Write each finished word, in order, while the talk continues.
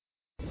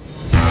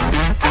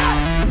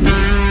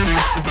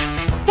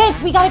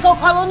we gotta go.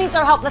 Carlo needs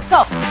our help. Let's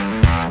go.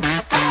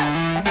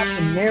 I have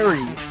to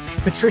marry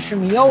Patricia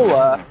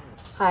Miola.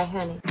 Hi,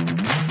 honey.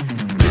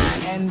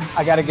 And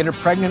I gotta get her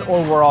pregnant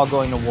or we're all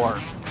going to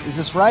war. Is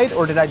this right,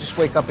 or did I just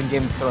wake up in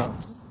Game of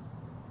Thrones?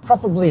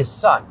 Preferably his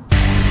son.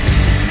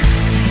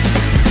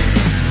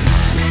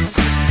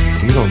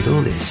 If you don't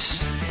do this,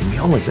 the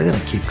Miolas, they're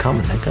gonna keep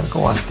coming. They're gonna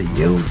go after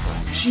you.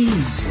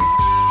 Jeez.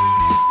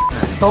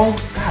 Don't.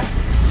 God.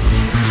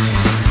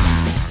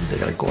 They're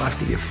gonna go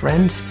after your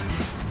friends.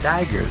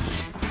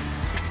 Daggers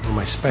were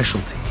my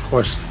specialty. Of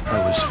course, I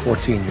was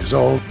 14 years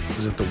old. I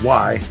was at the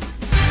Y.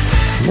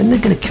 And then they're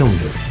gonna kill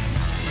me.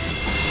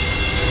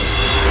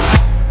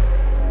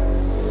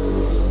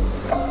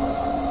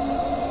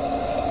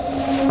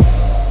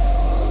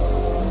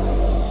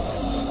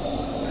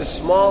 The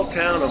small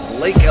town of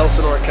Lake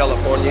Elsinore,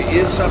 California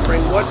is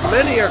suffering what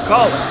many are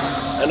calling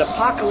an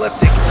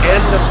apocalyptic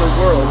end of the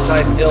world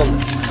type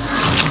illness.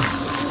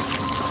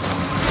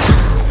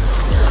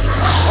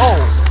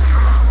 Oh.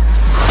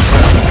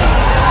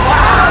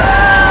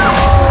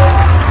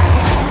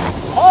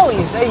 Holy,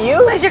 is that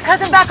you? Is your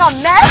cousin back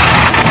on meth?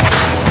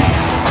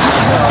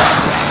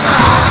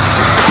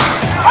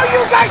 Are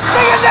you guys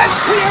seeing this?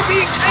 We are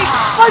being chased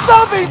by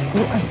zombies!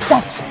 You are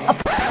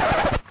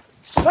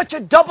Such a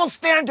double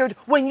standard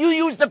when you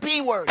use the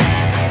B word.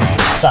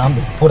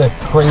 Zombies. What a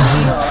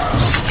crazy,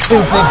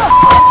 stupid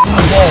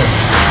day.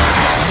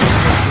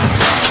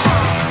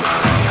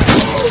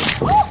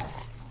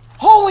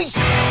 Holy sh**!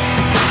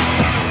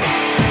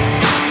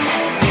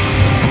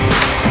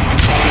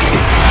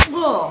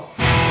 Whoa.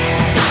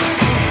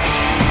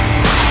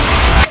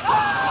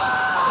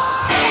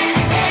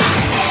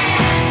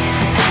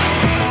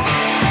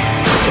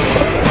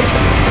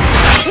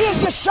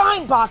 Here's your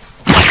shine box.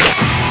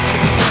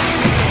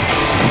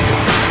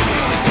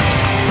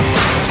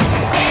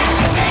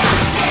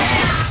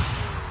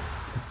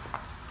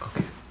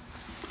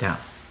 Down.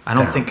 I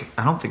don't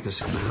think this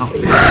is gonna help.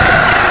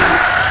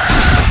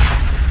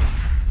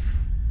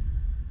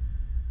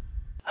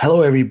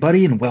 Hello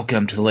everybody and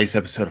welcome to the latest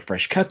episode of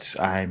Fresh Cuts.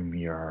 I'm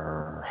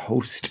your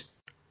host,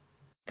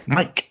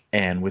 Mike,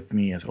 and with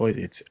me as always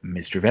it's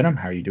Mr. Venom.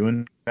 How are you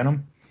doing,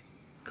 Venom?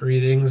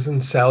 Greetings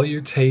and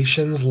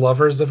salutations,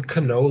 lovers of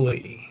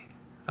cannoli.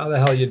 How the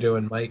hell you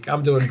doing, Mike?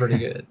 I'm doing pretty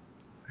good.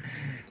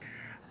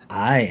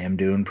 I am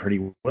doing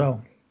pretty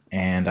well.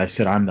 And I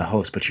said I'm the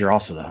host, but you're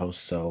also the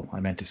host, so I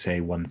meant to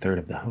say 1/3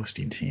 of the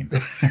hosting team.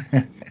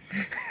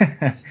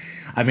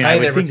 I mean, I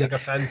would never think take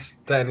offense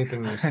to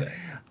anything you say.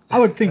 I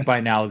would think by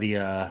now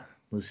the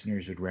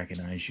listeners would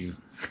recognize you.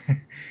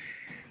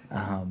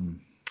 All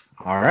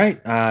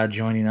right,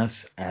 joining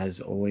us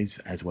as always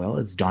as well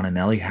is Don and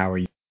Ellie. How are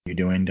you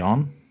doing,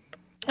 Don?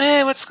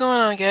 Hey, what's going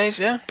on, guys?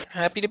 Yeah,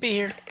 happy to be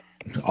here.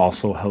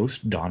 Also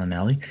host Don and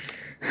Ellie.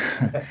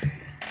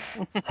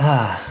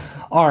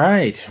 All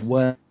right.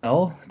 Well,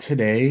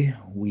 today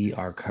we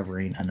are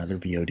covering another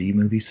VOD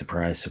movie.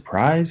 Surprise,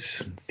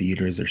 surprise.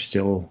 Theaters are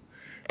still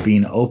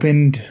being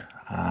opened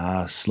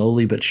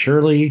slowly but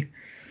surely.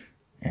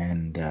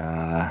 And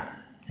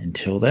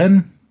until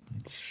then,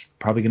 it's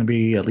probably going to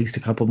be at least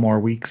a couple more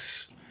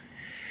weeks.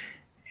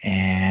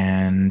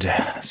 And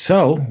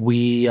so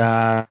we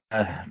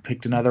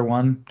picked another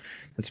one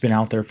that's been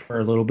out there for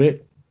a little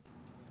bit.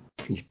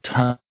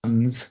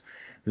 Tons.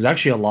 There's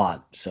actually a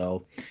lot,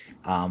 so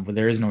but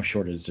there is no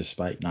shortage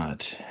despite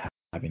not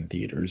having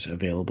theaters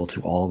available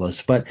to all of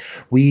us. But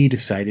we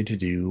decided to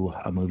do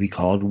a movie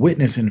called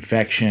Witness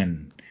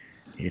Infection.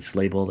 It's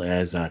labeled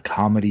as a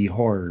comedy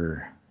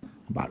horror,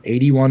 about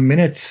 81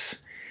 minutes,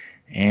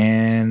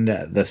 and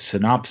the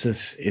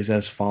synopsis is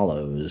as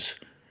follows.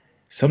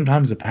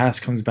 Sometimes the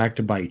past comes back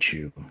to bite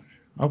you.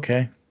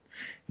 Okay.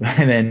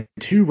 And then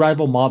 2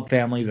 rival mob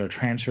families are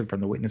transferred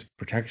from the Witness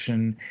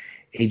Protection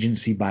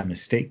Agency by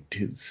mistake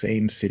to the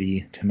same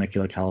city,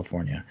 Temecula,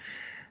 California.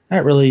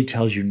 That really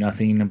tells you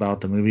nothing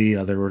about the movie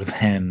other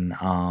than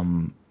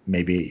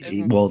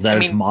maybe, well,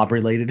 that is mob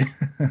related.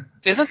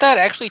 Isn't that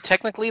actually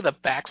technically the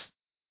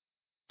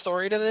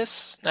backstory to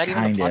this? Not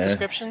even the plot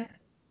description?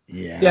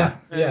 Yeah.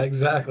 Yeah,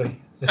 exactly.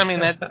 I mean,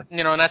 that,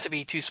 not to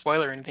be too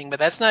spoiler or anything, but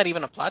that's not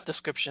even a plot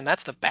description.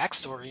 That's the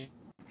backstory.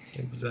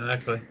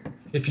 Exactly.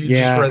 If you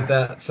just read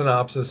that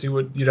synopsis,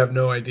 you'd have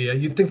no idea.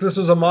 You'd think this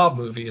was a mob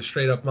movie, a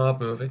straight up mob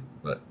movie,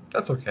 but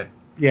that's okay.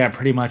 Yeah,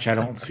 pretty much. I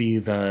don't see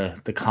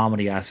the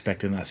comedy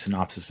aspect in that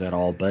synopsis at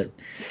all, but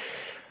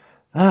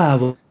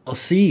we'll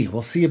see.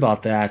 We'll see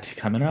about that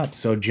coming up.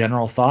 So,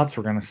 general thoughts.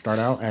 We're going to start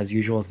out as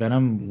usual with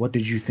Venom. What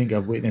did you think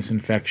of Witness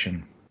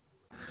Infection?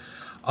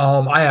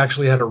 I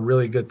actually had a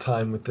really good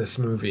time with this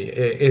movie.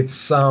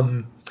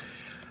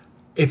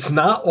 It's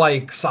not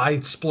like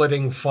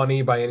side-splitting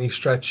funny by any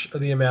stretch of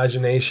the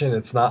imagination.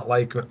 It's not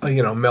like,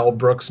 Mel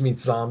Brooks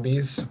meets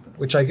zombies,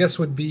 which I guess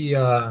would be,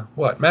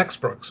 Max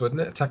Brooks,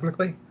 wouldn't it,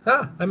 technically?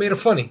 I made it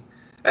funny.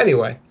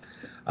 Anyway.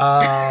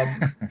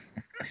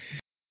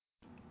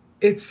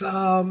 This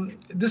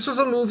was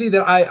a movie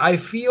that I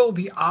feel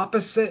the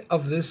opposite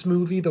of this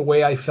movie the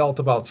way I felt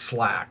about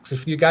Slacks.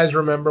 If you guys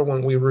remember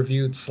when we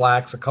reviewed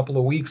Slacks a couple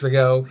of weeks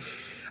ago,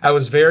 I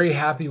was very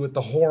happy with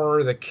the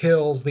horror, the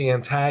kills, the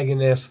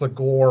antagonists, the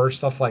gore,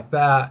 stuff like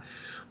that.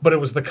 But it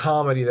was the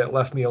comedy that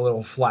left me a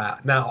little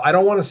flat. Now, I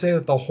don't want to say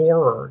that the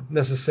horror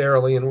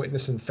necessarily in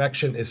Witness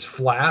Infection is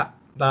flat,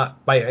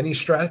 not by any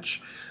stretch,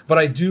 but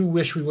I do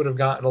wish we would have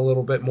gotten a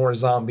little bit more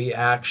zombie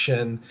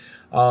action.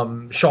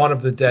 Shaun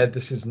of the Dead,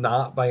 this is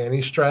not by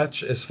any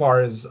stretch as far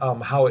as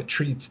how it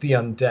treats the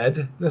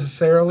undead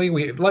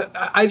necessarily.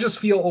 I just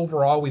feel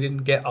overall we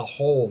didn't get a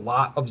whole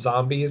lot of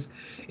zombies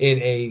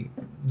in a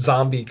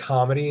zombie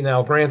comedy.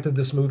 Now, granted,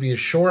 this movie is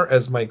short,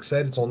 as Mike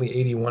said, it's only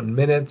 81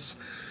 minutes.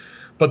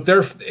 But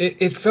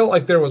it felt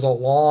like there was a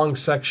long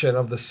section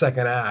of the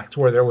second act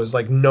where there was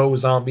like no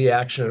zombie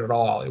action at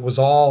all. It was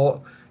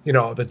all,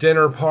 the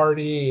dinner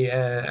party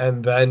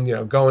and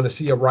then, going to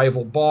see a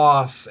rival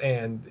boss.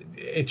 And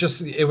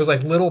it was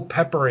like little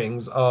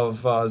pepperings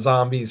of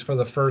zombies for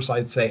the first,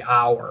 I'd say,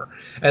 hour.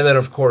 And then,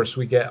 of course,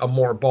 we get a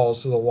more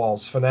balls to the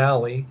walls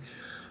finale.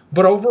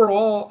 But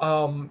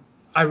overall,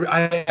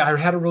 I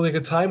had a really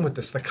good time with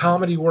this. The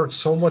comedy worked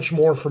so much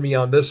more for me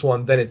on this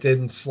one than it did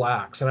in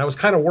Slacks. And I was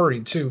kind of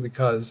worried, too,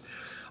 because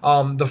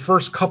the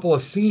first couple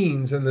of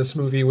scenes in this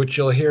movie, which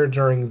you'll hear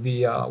during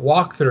the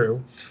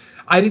walkthrough,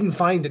 I didn't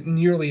find it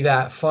nearly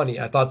that funny.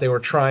 I thought they were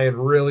trying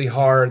really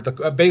hard.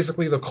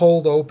 Basically, the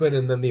cold open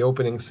and then the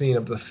opening scene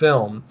of the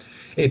film,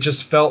 it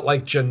just felt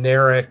like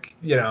generic,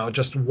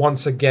 just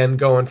once again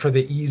going for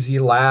the easy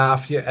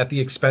laugh at the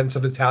expense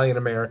of Italian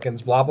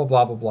Americans, blah, blah,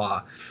 blah, blah,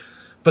 blah.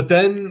 But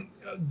then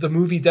the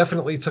movie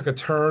definitely took a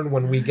turn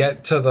when we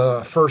get to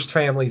the first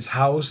family's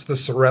house, the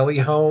Sorelli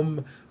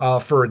home,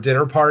 for a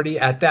dinner party.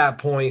 At that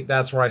point,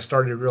 that's where I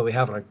started really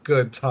having a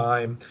good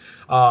time.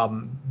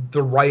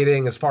 The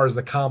writing, as far as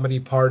the comedy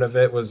part of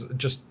it, was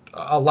just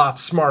a lot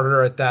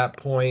smarter at that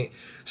point.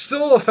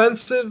 Still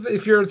offensive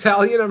if you're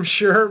Italian, I'm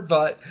sure,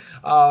 but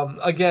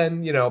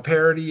again,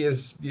 parody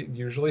is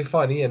usually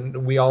funny,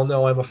 and we all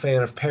know I'm a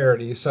fan of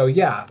parody. So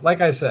yeah,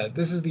 like I said,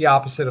 this is the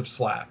opposite of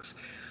Slacks.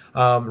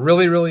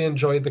 Really, really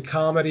enjoyed the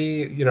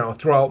comedy,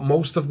 throughout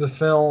most of the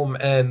film,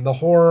 and the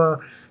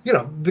horror,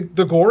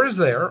 the gore is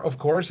there. Of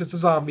course, it's a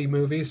zombie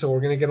movie, so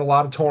we're going to get a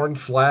lot of torn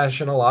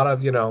flesh and a lot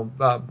of,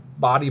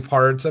 body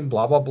parts and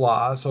blah, blah,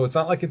 blah. So it's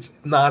not like it's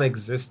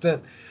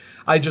non-existent.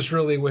 I just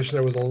really wish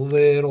there was a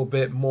little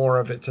bit more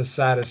of it to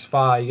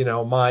satisfy,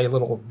 my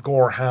little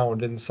gore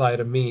hound inside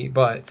of me.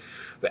 But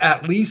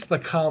at least the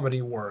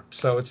comedy worked.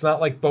 So it's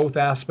not like both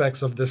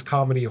aspects of this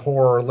comedy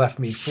horror left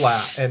me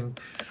flat. And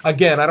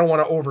again, I don't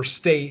want to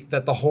overstate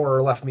that the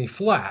horror left me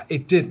flat.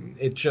 It didn't.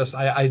 It just,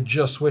 I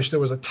just wish there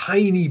was a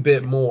tiny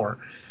bit more,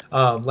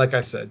 like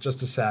I said,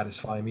 just to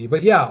satisfy me.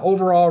 But yeah,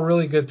 overall,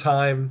 really good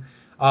time.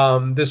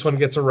 This one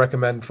gets a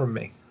recommend from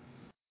me.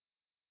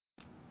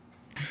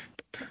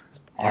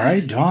 All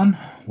right, Don,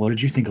 what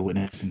did you think of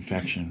Witness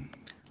Infection?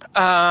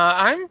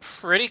 I'm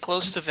pretty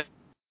close to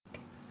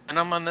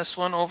Venom on this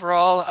one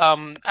overall.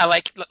 I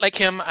like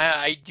him.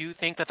 I do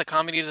think that the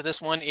comedy to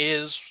this one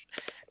is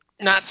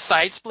not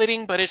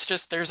side-splitting, but it's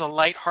just there's a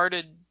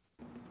lighthearted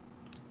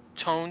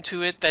tone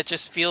to it that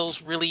just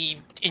feels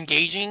really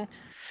engaging.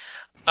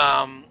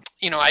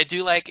 I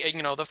do like,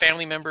 the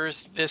family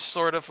members, this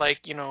sort of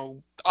like,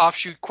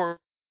 offshoot Corky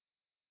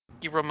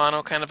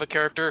Romano kind of a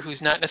character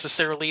who's not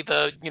necessarily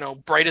the,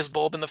 brightest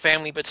bulb in the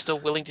family, but still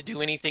willing to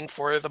do anything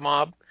for the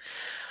mob.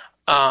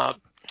 I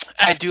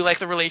do like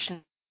the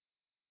relationship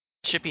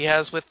he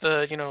has with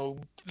the,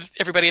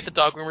 everybody at the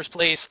dog groomer's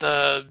place,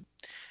 the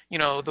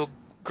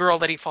girl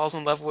that he falls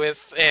in love with,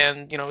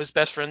 and, his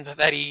best friend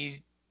that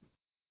he,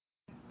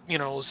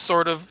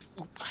 sort of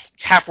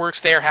half works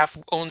there, half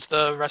owns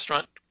the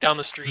restaurant down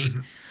the street.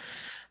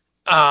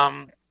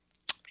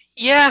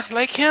 Yeah,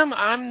 like him,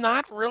 I'm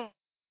not really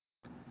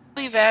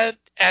that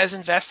as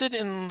invested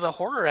in the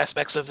horror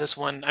aspects of this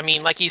one. I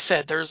mean, like he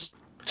said, there's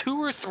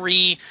 2 or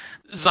 3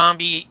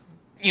 zombie,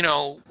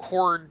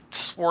 horde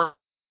swarming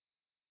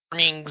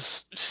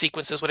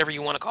sequences, whatever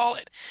you want to call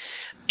it.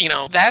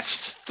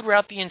 That's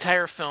throughout the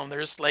entire film.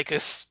 There's like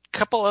a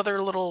couple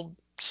other little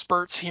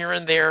spurts here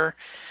and there,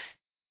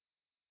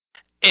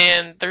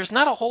 and there's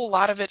not a whole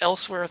lot of it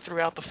elsewhere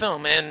throughout the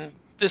film. And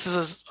this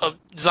is a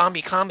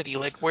zombie comedy.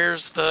 Like,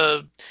 where's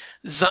the,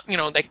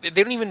 like, they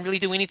don't even really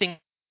do anything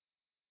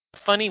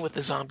funny with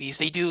the zombies.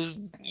 They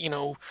do,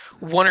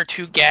 1 or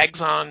 2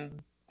 gags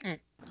on,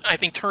 I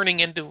think, turning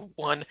into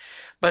one.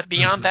 But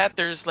beyond that,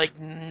 there's, like,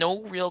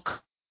 no real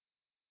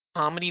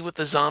comedy with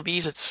the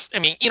zombies. It's,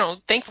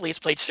 thankfully it's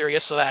played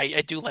serious, so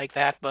I do like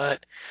that.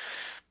 But,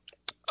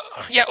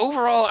 yeah,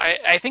 overall,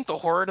 I think the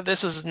horror to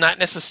this is not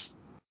necessarily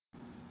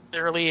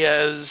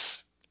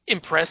as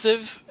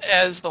impressive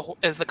as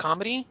the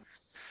comedy.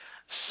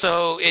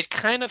 So it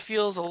kind of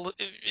feels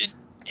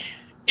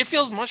it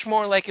feels much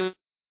more like it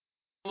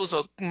was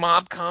a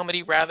mob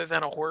comedy rather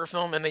than a horror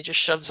film, and they just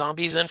shoved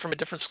zombies in from a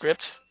different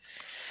script.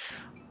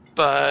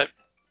 But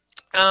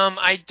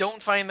I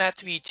don't find that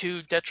to be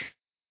too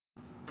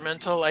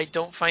detrimental. I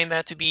don't find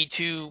that to be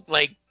too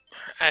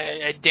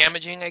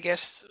damaging, I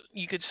guess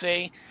you could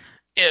say.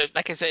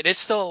 Like I said,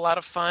 it's still a lot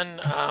of fun.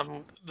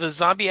 The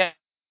zombie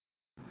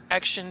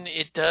action,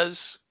 it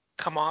does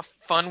come off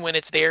fun when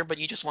it's there, but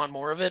you just want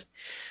more of it.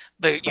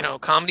 The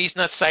comedy's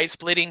not side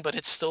splitting, but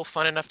it's still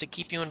fun enough to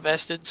keep you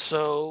invested.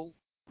 So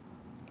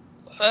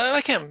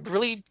I can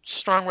really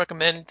strong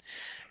recommend.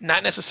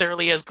 Not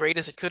necessarily as great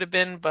as it could have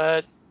been,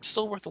 but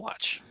still worth a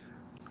watch.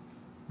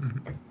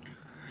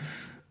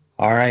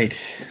 All right.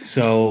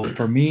 So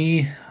for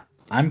me,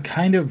 I'm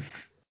kind of,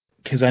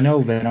 because I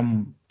know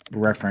Venom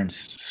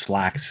referenced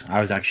Slacks.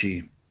 I was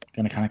actually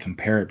going to kind of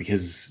compare it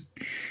because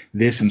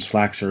this and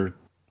Slacks are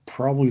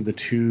probably the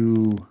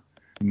two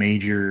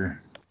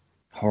major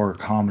horror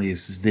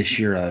comedies this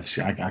year.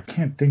 I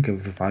can't think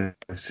of if I've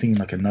seen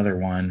like another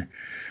one.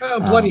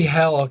 Bloody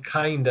Hell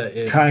kinda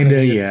is.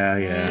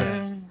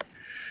 Yeah.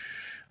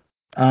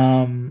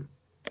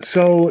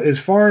 So as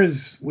far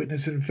as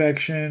Witness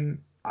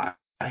Infection,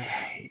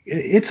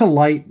 it's a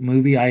light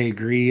movie. I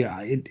agree.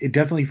 It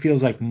definitely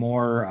feels like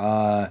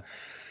more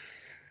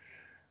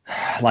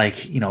like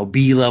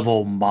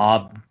B-level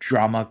mob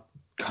drama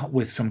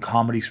with some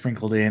comedy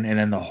sprinkled in, and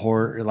then the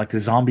horror, like the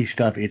zombie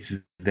stuff, it's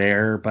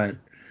there, but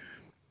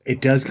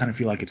it does kind of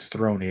feel like it's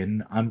thrown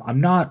in.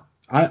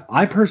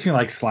 I personally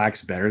like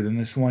Slacks better than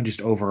this one,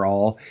 just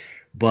overall,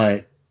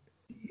 but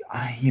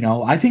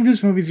I think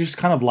this movie's just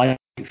kind of light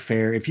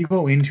fare. If you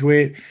go into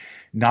it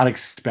not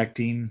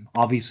expecting,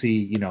 obviously,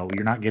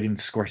 you're not getting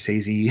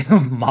Scorsese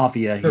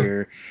mafia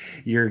here.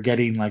 You're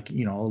getting like, a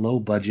low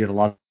budget, a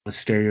lot of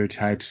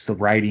stereotypes. The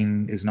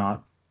writing is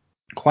not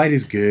quite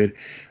as good.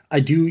 I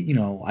do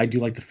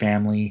like the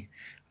family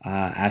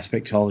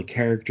aspect to all the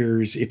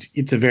characters.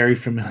 It's a very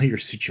familiar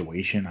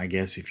situation, I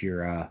guess, if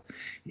you're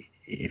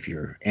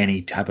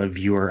any type of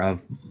viewer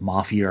of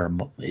mafia or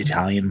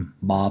Italian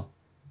mob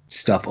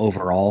stuff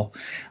overall,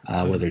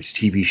 whether it's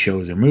TV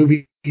shows or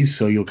movies.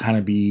 So you'll kind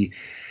of be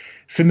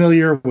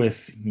familiar with,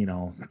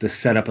 the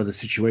setup of the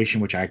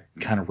situation, which I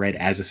kind of read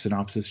as a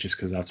synopsis just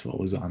because that's what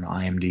was on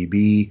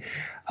IMDb.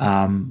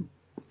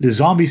 The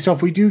zombie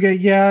stuff we do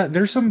get,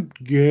 there's some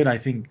good, I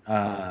think,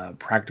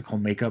 practical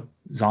makeup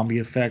zombie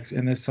effects,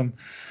 and there's some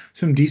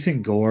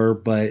decent gore,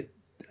 but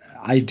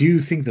I do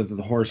think that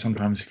the horror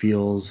sometimes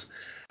feels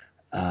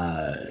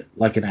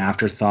like an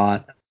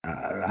afterthought.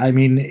 I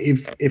mean,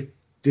 if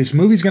this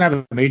movie's gonna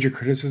have a major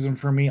criticism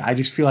for me, I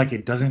just feel like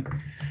it doesn't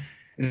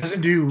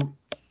do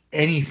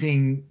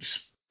anything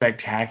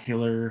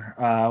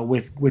spectacular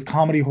with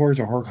comedy horrors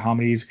or horror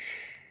comedies.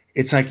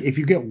 It's like if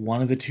you get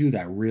one of the two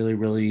that really,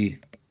 really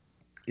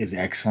is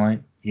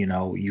excellent,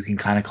 you can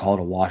kind of call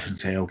it a wash and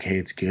say, okay,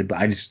 it's good. But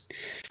I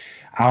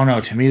don't know.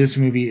 To me, this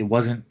movie, it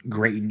wasn't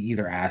great in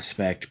either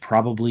aspect.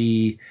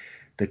 Probably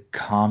the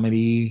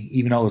comedy,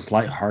 even though it was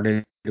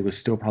lighthearted, it was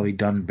still probably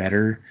done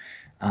better.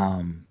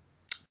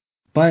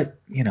 But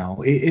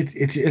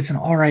it's an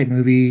all right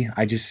movie.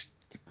 I don't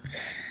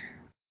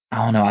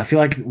know. I feel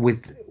like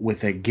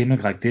with a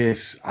gimmick like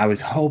this, I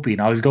was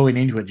going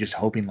into it just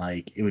hoping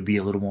like it would be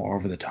a little more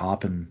over the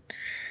top,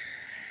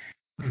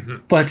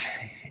 but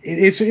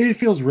it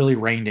feels really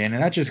reined in,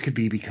 and that just could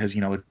be because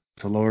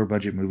it's a lower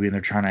budget movie and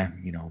they're trying to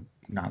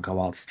not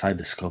go outside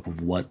the scope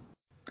of what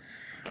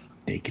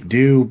they can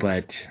do.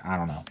 But I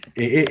don't know.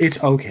 It's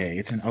okay.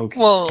 It's an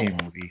okay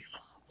movie.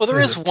 Well,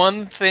 there is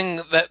one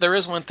thing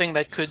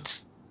that could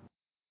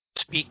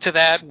speak to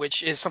that,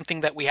 which is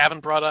something that we haven't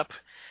brought up.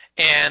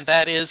 And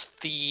that is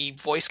the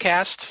voice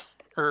cast,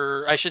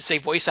 or I should say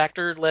voice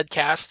actor-led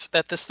cast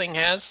that this thing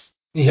has.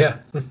 Yeah,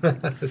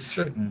 that's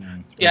true.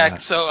 Yeah,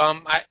 so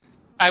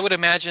I would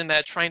imagine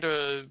that trying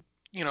to,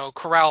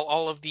 corral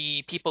all of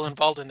the people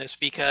involved in this,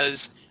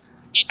 because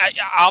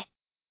I'll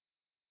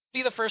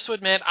be the first to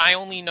admit I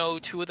only know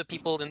two of the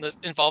people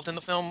involved in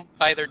the film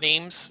by their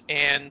names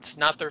and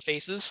not their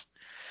faces.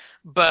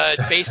 But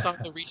based on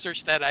the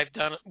research that I've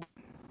done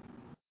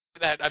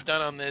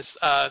on this,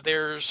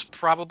 there's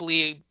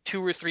probably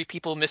 2 or 3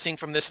 people missing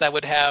from this that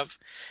would have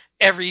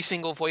every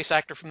single voice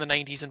actor from the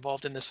 90s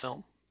involved in this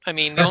film. I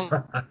mean, the only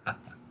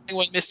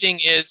one missing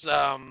is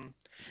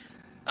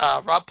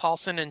Rob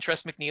Paulson and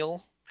Tress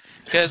MacNeille,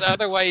 because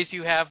otherwise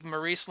you have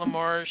Maurice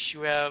LaMarche,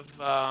 you have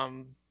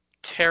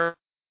Tara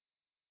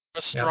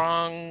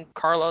Strong,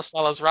 Carlos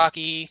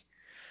Alazraqui,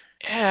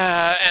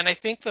 and I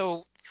think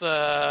the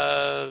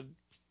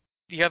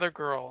other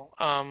girl,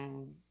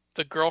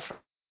 the girlfriend.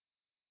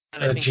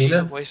 And I think Gina?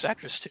 she's a voice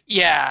actress too.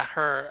 Yeah,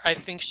 her. I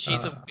think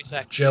she's a voice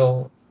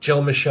actress.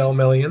 Jill Michelle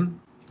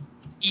Million.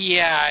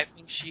 Yeah, I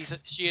think she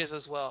is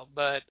as well.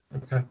 But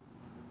okay,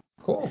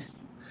 cool.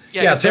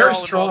 Yeah, Tara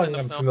Strong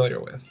I'm familiar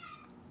with.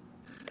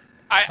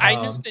 I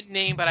knew the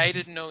name, but I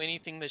didn't know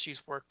anything that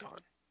she's worked on.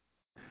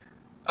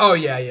 Oh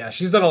yeah.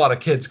 She's done a lot of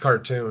kids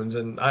cartoons,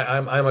 and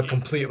I'm a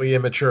completely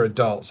immature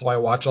adult, so I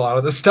watch a lot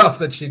of the stuff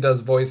that she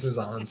does voices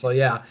on. So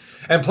yeah,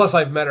 and plus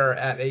I've met her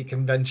at a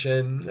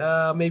convention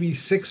maybe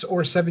 6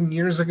 or 7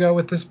 years ago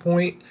at this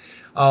point.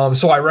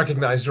 So I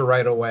recognized her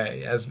right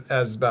away as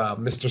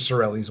Mr.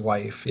 Sorelli's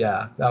wife.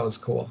 Yeah, that was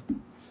cool.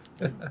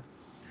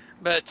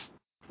 But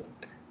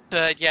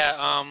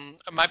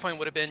my point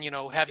would have been,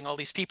 having all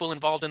these people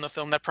involved in the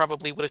film, that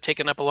probably would have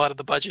taken up a lot of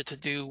the budget to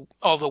do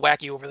all the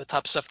wacky over the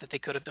top stuff that they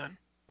could have done.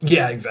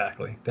 Yeah,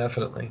 exactly.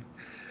 Definitely.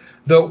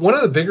 One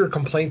of the bigger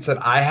complaints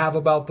that I have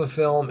about the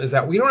film is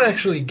that we don't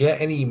actually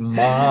get any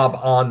mob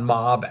on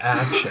mob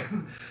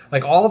action.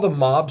 Like, all the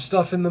mob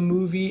stuff in the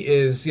movie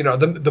is,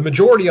 the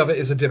majority of it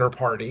is a dinner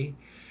party,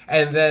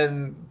 and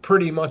then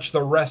pretty much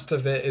the rest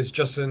of it is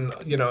just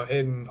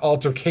in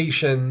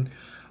altercation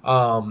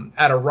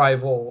at a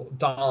rival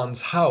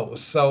Don's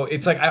house. So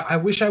it's like I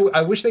wish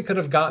they could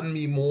have gotten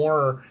me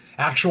more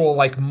actual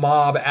like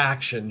mob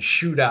action,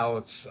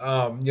 shootouts,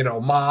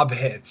 mob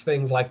hits,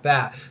 things like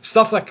that.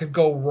 Stuff that could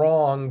go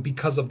wrong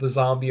because of the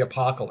zombie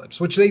apocalypse,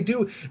 which they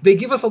do. They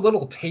give us a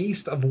little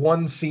taste of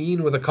one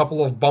scene with a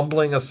couple of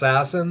bumbling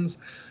assassins.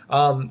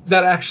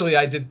 That actually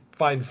I did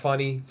find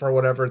funny for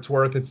whatever it's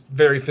worth. It's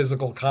very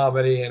physical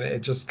comedy, and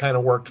it just kind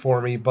of worked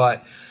for me.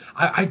 But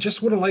I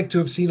just would have liked to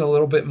have seen a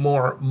little bit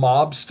more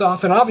mob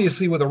stuff. And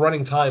obviously, with a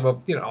running time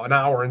of an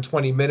hour and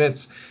 20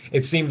 minutes,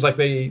 it seems like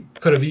they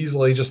could have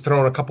easily just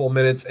thrown a couple of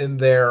minutes in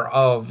there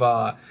of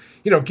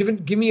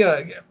give me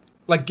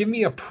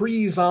a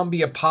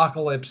pre-zombie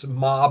apocalypse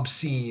mob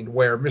scene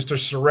where Mr.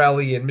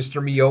 Sorelli and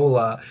Mr.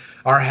 Miola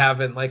are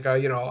having like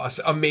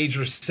a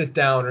major sit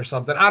down or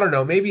something. I don't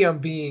know. Maybe I'm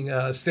being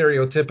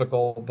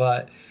stereotypical,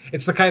 but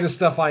it's the kind of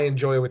stuff I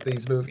enjoy with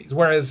these movies.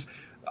 Whereas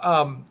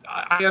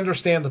I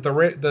understand that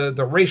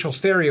the racial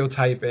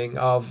stereotyping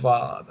of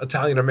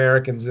Italian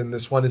Americans in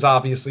this one is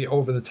obviously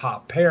over the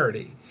top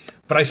parody,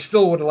 but I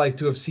still would have liked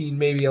to have seen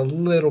maybe a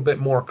little bit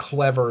more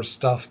clever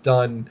stuff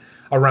done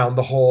around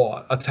the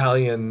whole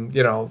Italian,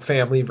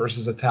 family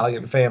versus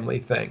Italian family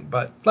thing.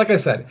 But like I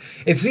said,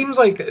 it seems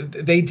like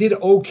they did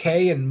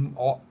okay in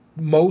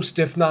most,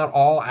 if not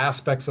all,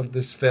 aspects of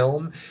this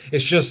film.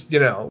 It's just,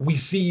 we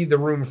see the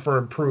room for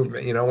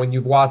improvement. When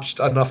you've watched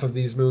enough of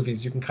these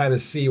movies, you can kind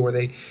of see where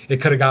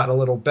it could have gotten a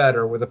little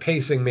better, where the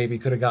pacing maybe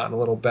could have gotten a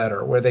little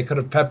better, where they could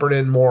have peppered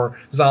in more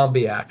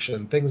zombie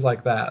action, things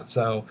like that.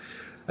 So,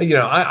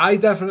 I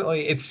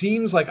definitely, it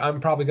seems like I'm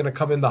probably going to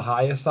come in the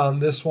highest on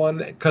this one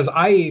because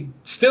I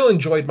still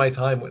enjoyed my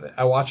time with it.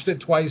 I watched it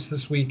twice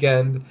this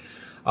weekend.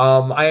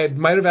 I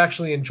might have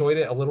actually enjoyed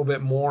it a little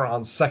bit more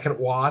on second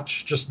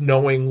watch, just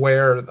knowing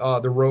where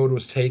the road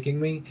was taking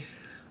me.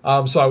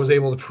 So I was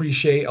able to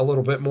appreciate a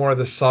little bit more of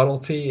the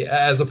subtlety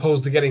as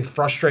opposed to getting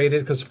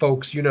frustrated because,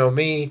 folks,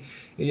 me,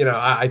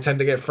 I tend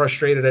to get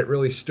frustrated at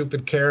really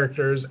stupid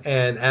characters.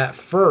 And at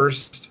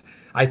first,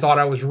 I thought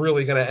I was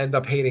really going to end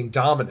up hating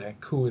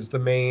Dominic, who is the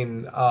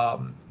main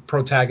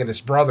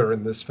protagonist brother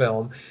in this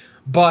film.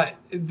 But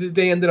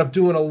they ended up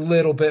doing a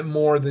little bit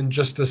more than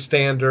just the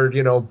standard,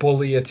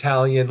 bully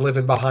Italian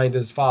living behind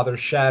his father's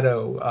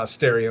shadow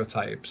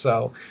stereotype.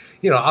 So,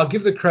 I'll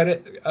give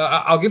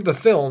the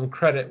film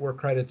credit where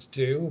credit's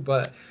due,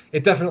 but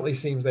it definitely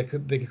seems they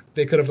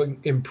could have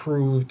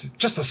improved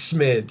just a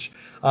smidge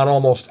on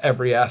almost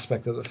every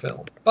aspect of the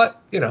film.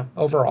 But,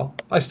 overall,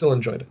 I still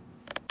enjoyed it.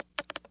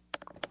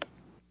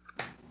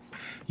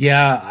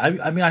 Yeah,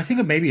 I mean, I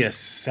think maybe a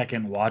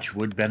second watch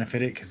would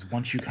benefit it because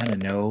once you kind of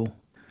know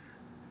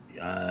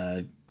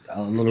a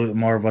little bit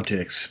more of what to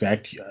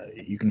expect,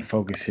 you can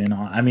focus in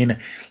on. I mean,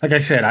 like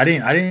I said, I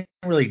didn't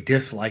really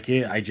dislike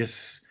it.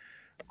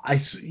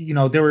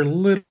 There were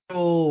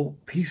little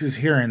pieces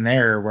here and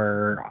there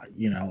where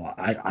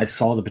I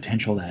saw the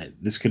potential that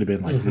this could have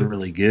been like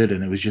really good,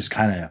 and it was just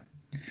kind of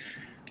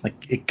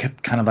like it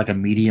kept kind of like a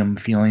medium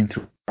feeling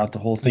throughout the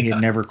whole thing. Yeah,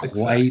 it never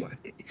quite,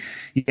 exactly.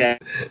 yeah.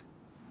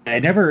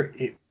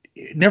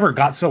 It never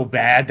got so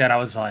bad that I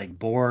was like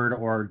bored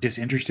or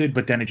disinterested,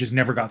 but then it just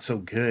never got so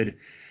good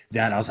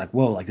that I was like,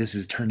 whoa, like this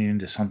is turning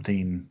into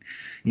something,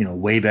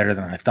 way better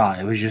than I thought.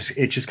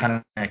 It just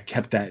kind of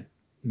kept that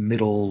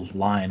middle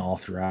line all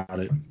throughout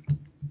it.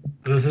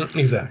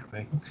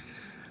 Exactly.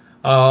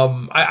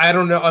 I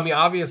don't know. I mean,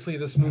 obviously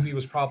this movie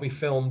was probably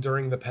filmed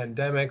during the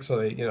pandemic, so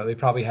they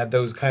probably had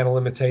those kind of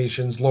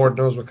limitations. Lord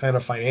knows what kind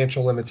of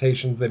financial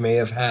limitations they may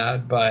have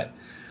had, but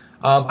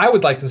I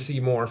would like to see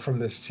more from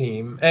this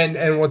team.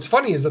 And what's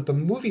funny is that the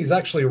movie is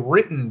actually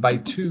written by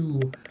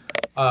two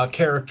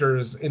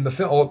characters in the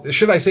film. Or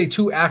should I say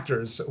two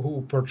actors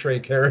who portray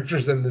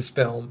characters in this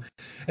film.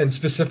 And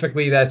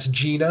specifically, that's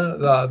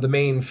Gina, the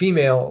main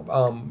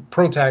female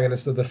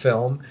protagonist of the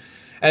film.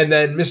 And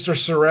then Mr.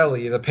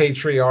 Sorelli, the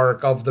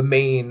patriarch of the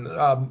main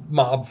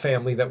mob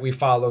family that we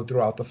follow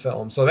throughout the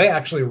film. So they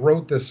actually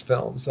wrote this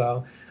film.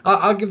 So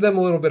I'll give them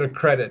a little bit of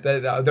credit.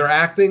 Their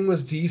acting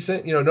was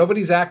decent.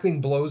 Nobody's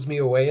acting blows me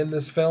away in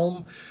this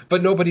film,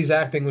 but nobody's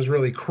acting was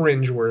really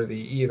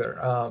cringeworthy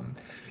either.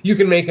 You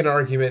can make an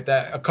argument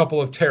that a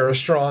couple of Tara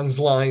Strong's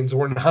lines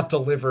were not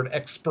delivered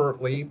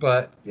expertly,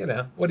 but,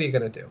 what are you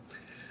going to do?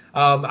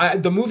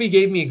 The movie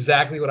gave me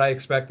exactly what I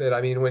expected. I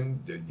mean,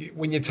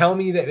 when you tell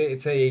me that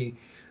it's a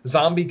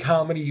zombie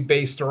comedy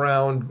based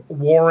around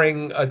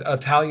warring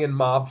Italian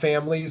mob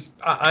families,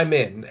 I'm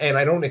in, and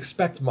I don't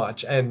expect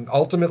much. And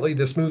ultimately,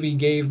 this movie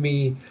gave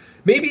me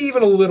maybe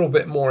even a little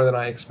bit more than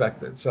I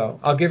expected. So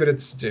I'll give it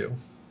its due.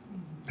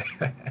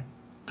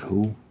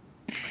 Cool.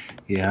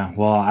 Yeah,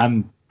 well,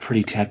 I'm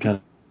pretty tapped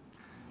out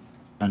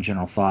on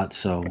general thoughts,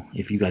 so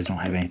if you guys don't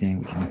have anything,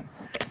 we can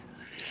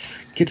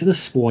get to the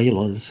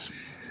spoilers.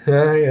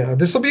 Yeah.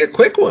 This will be a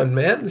quick one,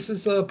 man. This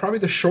is probably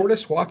the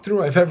shortest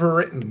walkthrough I've ever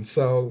written,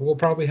 so we'll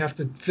probably have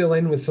to fill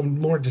in with some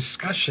more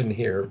discussion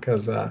here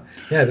because,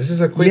 this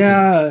is a quick.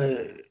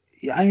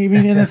 Yeah, I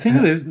mean, and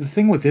the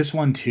thing with this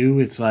one too,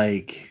 it's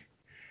like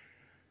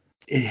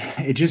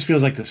it just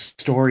feels like the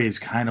story is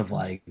kind of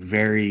like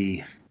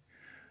very.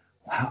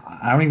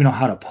 I don't even know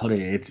how to put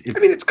it. I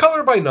mean, it's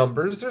color by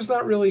numbers. There's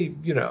not really,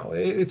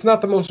 it's not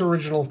the most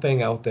original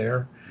thing out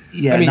there.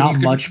 Yeah, I mean, not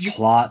much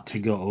plot to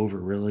go over,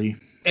 really.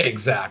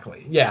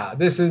 Exactly. Yeah,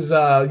 this is,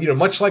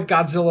 much like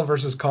Godzilla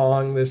versus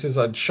Kong, this is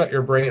a shut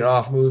your brain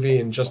off movie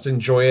and just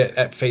enjoy it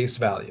at face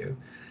value.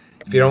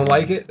 If you don't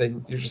like it,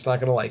 then you're just not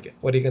going to like it.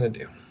 What are you going to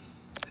do?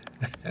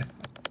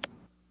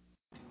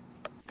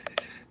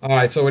 All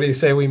right, so what do you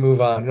say we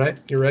move on, right?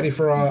 You ready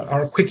for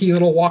our quickie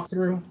little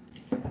walkthrough?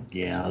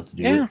 Yeah, let's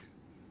do it.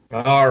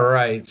 All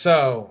right,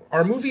 so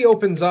our movie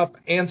opens up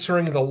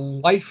answering the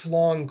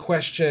lifelong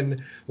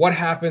question, what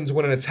happens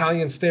when an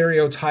Italian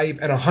stereotype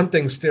and a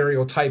hunting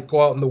stereotype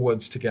go out in the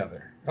woods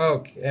together?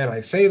 Okay, and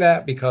I say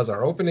that because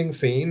our opening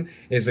scene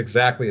is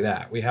exactly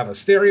that. We have a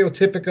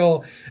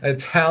stereotypical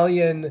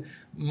Italian,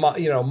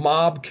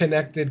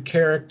 mob-connected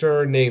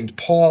character named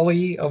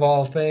Paulie, of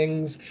all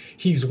things.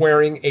 He's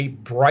wearing a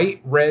bright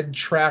red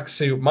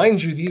tracksuit.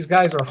 Mind you, these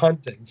guys are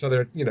hunting, so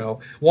they're,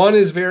 one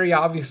is very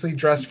obviously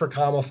dressed for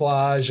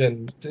camouflage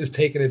and is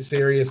taking it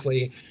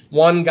seriously.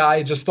 One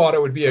guy just thought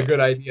it would be a good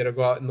idea to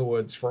go out in the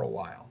woods for a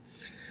while.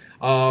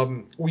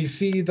 We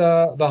see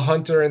the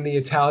hunter and the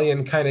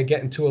Italian kind of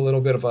get into a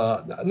little bit of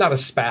not a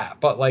spat,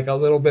 but like a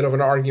little bit of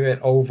an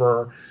argument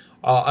over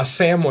a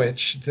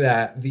sandwich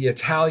that the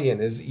Italian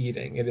is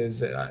eating. It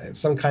is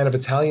some kind of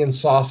Italian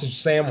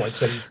sausage sandwich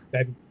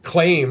that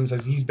claims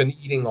as he's been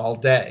eating all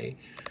day.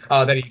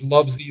 That he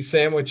loves these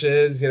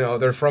sandwiches.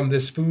 They're from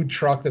this food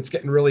truck that's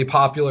getting really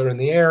popular in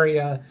the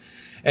area.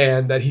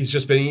 And that he's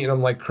just been eating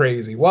them like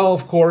crazy. Well,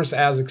 of course,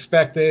 as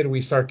expected,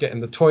 we start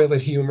getting the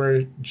toilet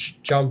humor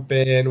jump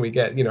in. We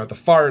get, the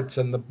farts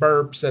and the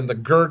burps and the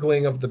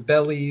gurgling of the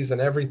bellies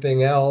and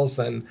everything else.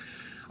 And,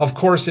 of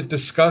course, it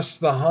disgusts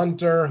the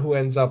hunter who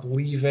ends up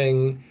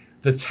leaving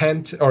the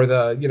tent or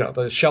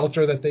the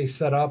shelter that they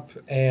set up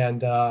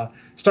and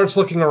starts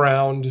looking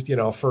around,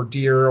 for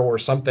deer or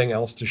something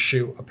else to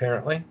shoot,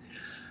 apparently.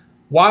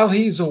 While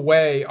he's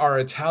away, our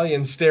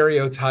Italian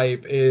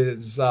stereotype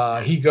is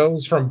he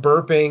goes from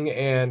burping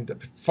and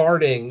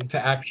farting to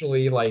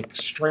actually like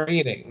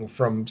straining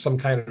from some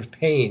kind of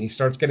pain.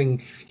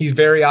 He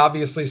very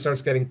obviously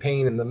starts getting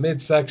pain in the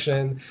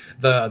midsection.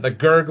 The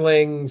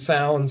gurgling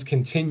sounds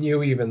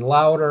continue even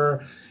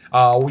louder.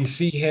 We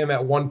see him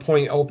at one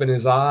point open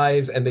his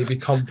eyes and they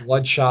become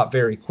bloodshot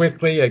very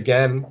quickly.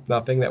 Again,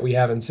 nothing that we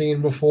haven't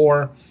seen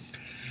before.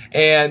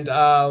 And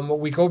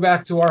we go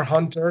back to our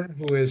hunter,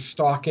 who is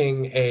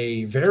stalking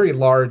a very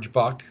large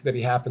buck that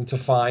he happened to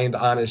find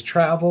on his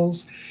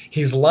travels.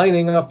 He's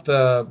lining up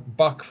the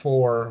buck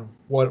for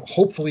what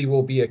hopefully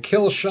will be a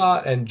kill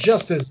shot, and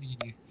just as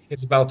he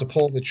is about to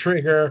pull the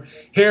trigger,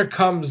 here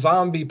comes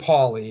Zombie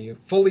Paulie,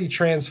 fully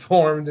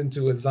transformed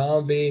into a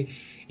zombie.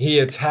 He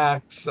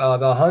attacks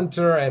the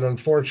hunter, and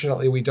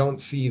unfortunately we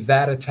don't see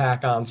that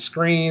attack on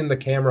screen. The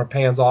camera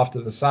pans off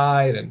to the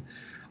side, and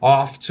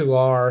off to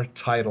our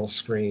title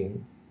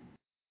screen.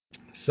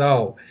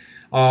 So,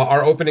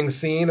 our opening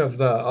scene of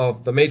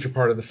the major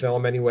part of the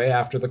film, anyway,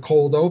 after the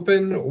cold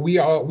open, we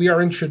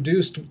are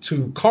introduced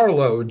to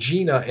Carlo,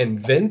 Gina, and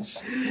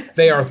Vince.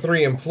 They are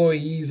 3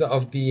 employees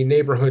of the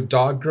neighborhood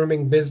dog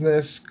grooming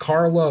business.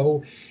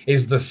 Carlo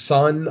is the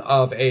son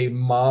of a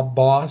mob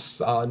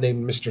boss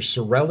named Mr.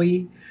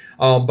 Sorelli.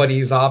 But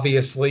he's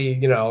obviously,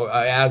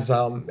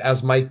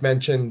 as Mike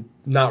mentioned,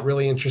 not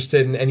really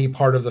interested in any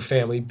part of the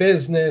family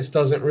business,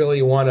 doesn't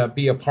really want to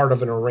be a part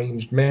of an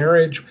arranged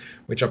marriage,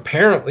 which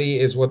apparently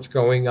is what's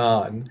going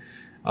on.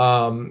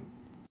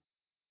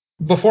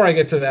 Before I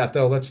get to that,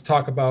 though, let's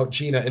talk about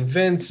Gina and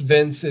Vince.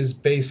 Vince is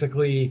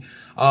basically,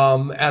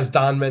 as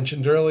Don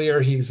mentioned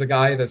earlier, he's a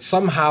guy that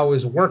somehow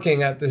is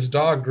working at this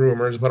dog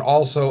groomer's, but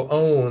also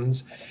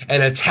owns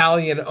an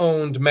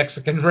Italian-owned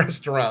Mexican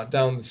restaurant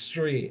down the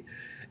street.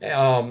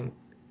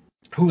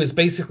 Who is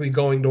basically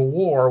going to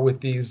war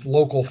with these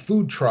local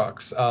food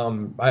trucks.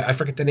 I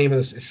forget the name of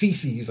this.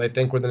 CC's, I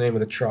think, were the name of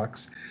the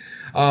trucks.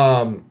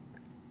 And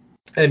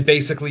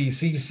basically,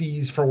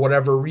 CC's, for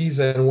whatever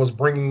reason, was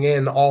bringing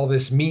in all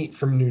this meat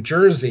from New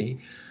Jersey.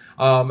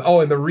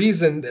 And the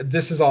reason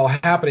this is all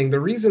happening, the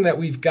reason that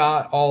we've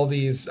got all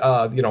these,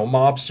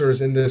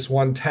 mobsters in this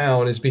one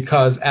town is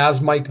because,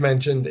 as Mike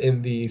mentioned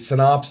in the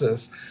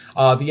synopsis,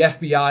 the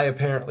FBI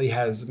apparently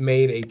has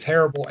made a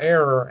terrible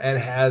error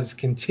and has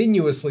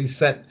continuously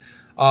sent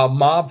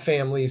mob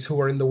families who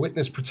are in the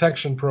witness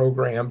protection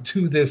program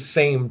to this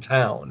same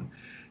town.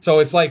 So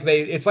it's like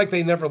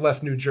they never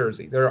left New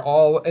Jersey. They're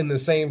all in the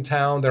same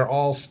town. They're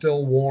all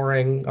still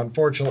warring.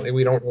 Unfortunately,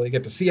 we don't really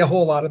get to see a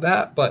whole lot of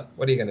that, but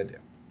what are you going to do?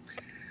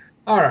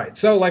 All right,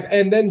 so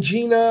and then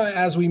Gina,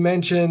 as we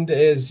mentioned,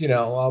 is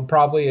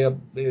probably a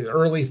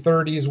early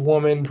 30s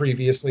woman,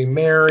 previously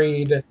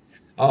married.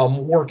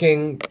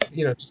 working,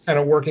 just kind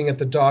of working at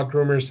the dog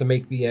groomers to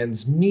make the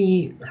ends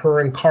meet. Her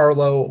and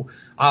Carlo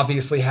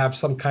obviously have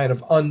some kind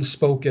of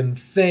unspoken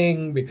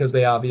thing because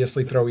they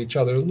obviously throw each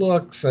other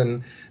looks,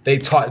 and they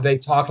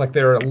talk like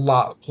they're a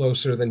lot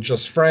closer than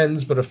just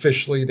friends, but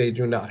officially they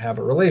do not have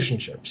a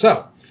relationship.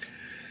 So,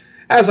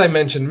 as I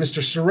mentioned,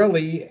 Mr.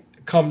 Sorelli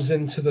comes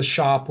into the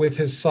shop with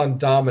his son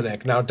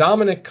Dominic. Now,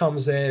 Dominic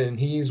comes in, and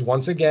he's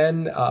once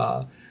again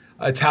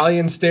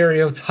Italian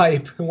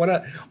stereotype. One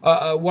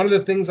of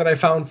the things that I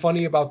found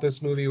funny about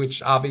this movie,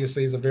 which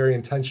obviously is a very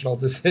intentional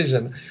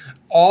decision,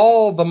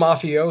 all the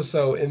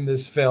mafioso in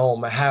this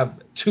film have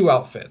two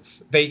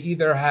outfits. They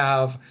either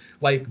have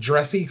like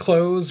dressy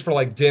clothes for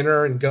like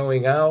dinner and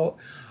going out,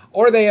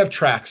 or they have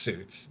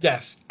tracksuits.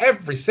 Yes,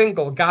 every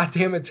single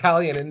goddamn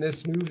Italian in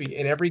this movie,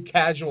 in every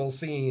casual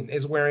scene,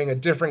 is wearing a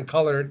different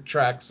colored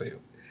tracksuit.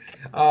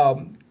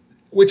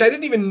 Which I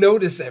didn't even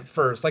notice at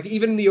first. Like,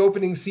 even in the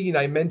opening scene,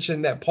 I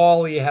mentioned that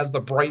Paulie has the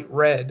bright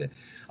red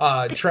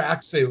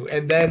tracksuit,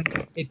 and then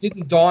it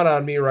didn't dawn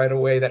on me right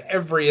away that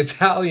every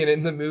Italian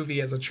in the movie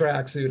has a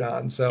tracksuit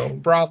on. So,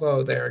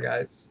 bravo there,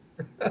 guys.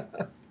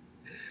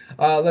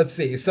 Let's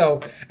see.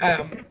 So,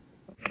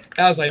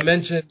 as I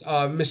mentioned,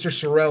 Mr.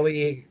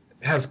 Sorelli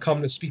has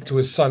come to speak to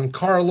his son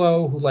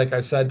Carlo, who, like I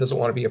said, doesn't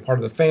want to be a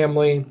part of the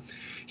family.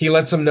 He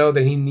lets him know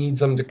that he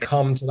needs him to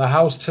come to the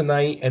house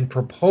tonight and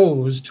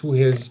propose to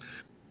his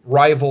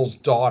rival's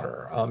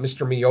daughter.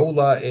 Mr.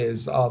 Miola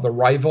is the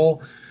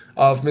rival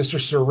of Mr.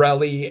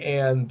 Sorelli,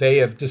 and they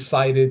have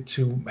decided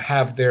to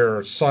have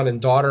their son and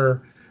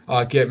daughter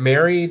get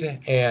married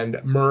and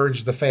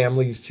merge the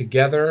families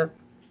together.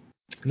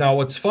 Now,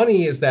 what's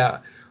funny is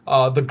that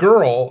the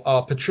girl,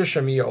 Patricia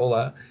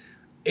Miola,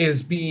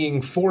 is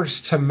being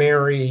forced to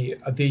marry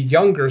the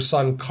younger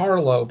son,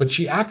 Carlo, but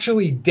she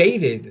actually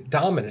dated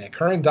Dominic.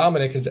 Her and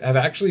Dominic have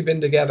actually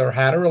been together,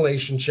 had a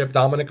relationship.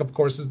 Dominic, of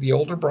course, is the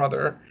older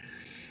brother.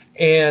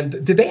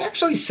 And did they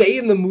actually say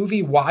in the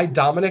movie why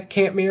Dominic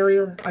can't marry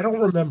her? I don't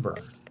remember.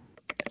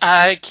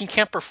 He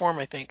can't perform,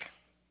 I think.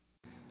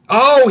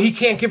 Oh, he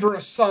can't give her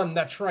a son.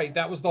 That's right.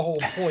 That was the whole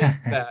point.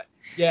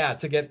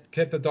 To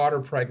get the daughter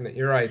pregnant.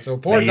 You're right. So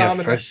poor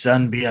Dominic. May your first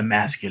son be a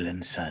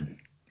masculine son.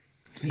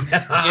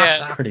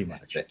 Yeah, pretty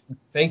much.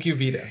 Thank you,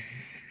 Vito.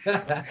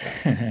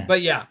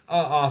 But yeah,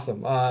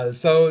 awesome.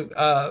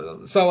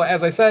 So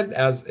as I said,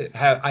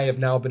 I have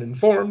now been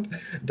informed,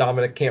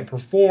 Dominic can't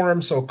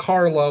perform, so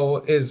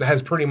Carlo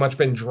has pretty much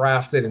been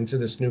drafted into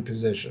this new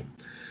position.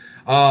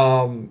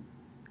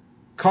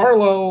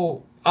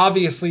 Carlo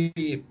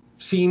obviously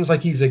seems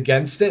like he's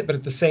against it, but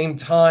at the same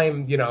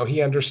time,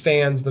 he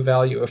understands the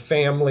value of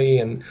family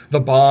and the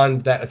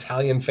bond that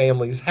Italian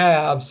families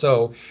have,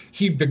 so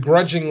he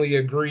begrudgingly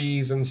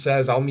agrees and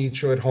says, I'll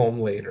meet you at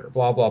home later,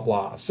 blah, blah,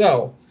 blah.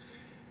 So,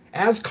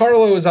 as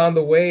Carlo is on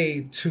the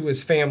way to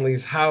his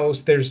family's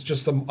house, there's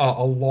just a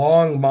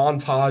long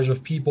montage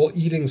of people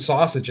eating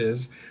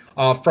sausages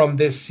from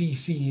this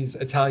CC's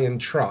Italian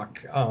truck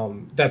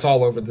that's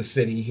all over the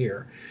city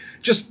here.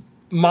 Just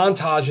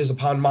montages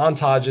upon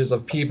montages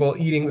of people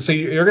eating. So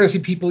you're going to see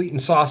people eating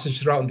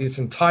sausage throughout this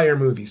entire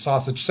movie.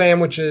 Sausage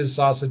sandwiches,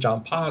 sausage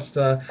on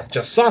pasta,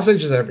 just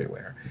sausages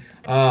everywhere.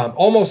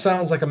 Almost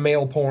sounds like a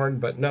male porn,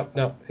 but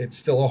no, it's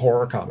still a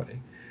horror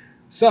comedy.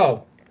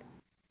 So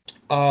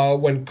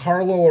when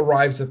Carlo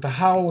arrives at the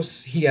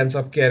house, he ends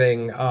up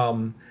getting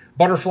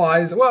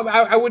butterflies. Well,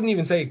 I wouldn't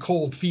even say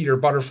cold feet or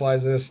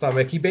butterflies in his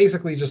stomach. He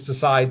basically just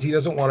decides he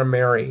doesn't want to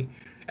marry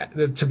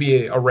to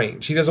be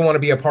arranged. He doesn't want to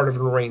be a part of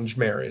an arranged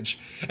marriage.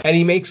 And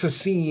he makes a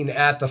scene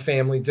at the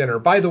family dinner.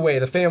 By the way,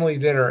 the family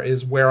dinner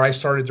is where I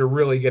started to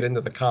really get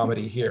into the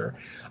comedy here.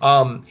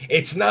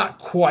 It's not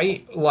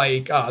quite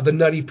like the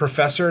Nutty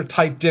Professor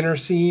type dinner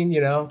scene,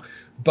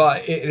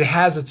 but it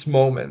has its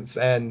moments.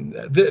 And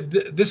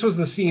this was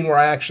the scene where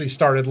I actually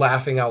started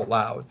laughing out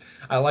loud.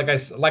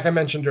 Like I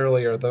mentioned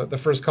earlier, the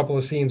first couple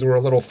of scenes were a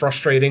little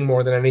frustrating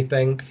more than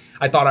anything.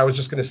 I thought I was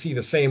just going to see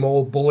the same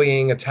old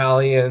bullying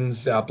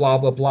Italians, blah,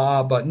 blah,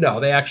 blah. But no,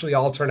 they actually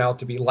all turn out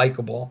to be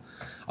likable.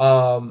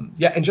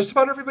 And just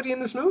about everybody in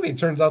this movie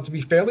turns out to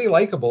be fairly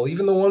likable,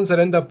 even the ones that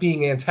end up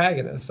being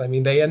antagonists. I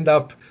mean, they end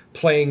up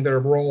playing their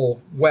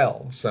role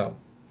well. So,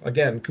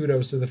 again,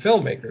 kudos to the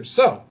filmmakers.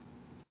 So,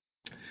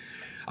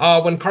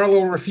 when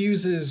Carlo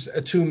refuses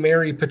to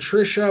marry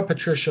Patricia,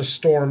 Patricia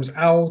storms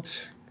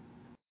out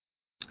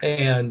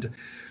and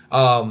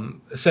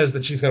says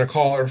that she's going to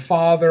call her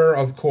father.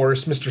 Of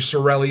course, Mr.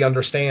 Sorelli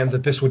understands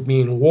that this would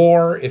mean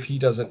war if he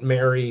doesn't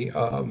marry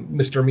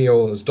Mr.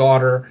 Miola's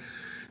daughter.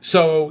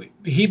 So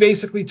he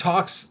basically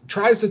tries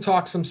to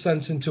talk some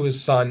sense into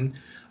his son.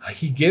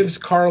 He gives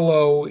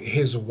Carlo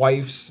his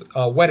wife's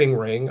wedding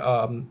ring.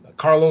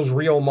 Carlo's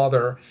real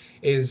mother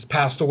is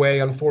passed away,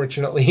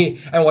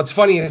 unfortunately. And what's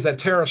funny is that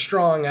Tara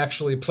Strong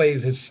actually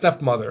plays his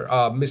stepmother,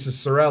 Mrs.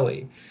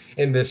 Sorelli,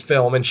 in this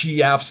film, and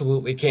she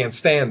absolutely can't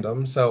stand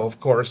him. So,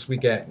 of course, we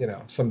get,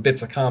 some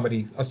bits of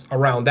comedy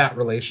around that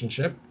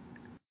relationship.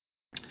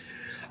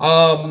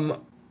 And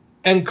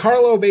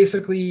Carlo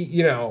basically,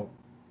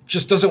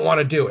 just doesn't want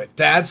to do it.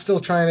 Dad's still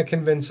trying to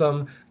convince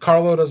him.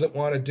 Carlo doesn't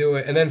want to do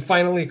it. And then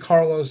finally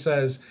Carlo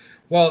says,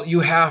 well, you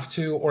have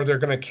to, or they're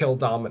going to kill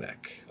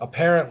Dominic.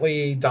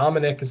 Apparently,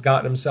 Dominic has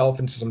gotten himself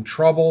into some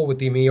trouble with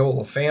the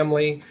Miola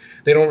family.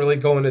 They don't really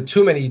go into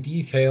too many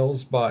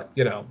details, but,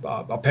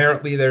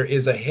 apparently there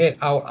is a hit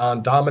out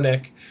on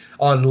Dominic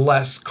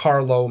unless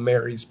Carlo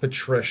marries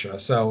Patricia.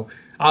 So,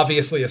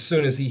 obviously, as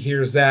soon as he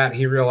hears that,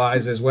 he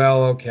realizes,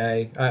 well,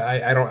 okay,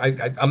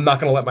 I'm not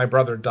going to let my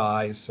brother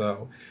die,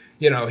 so...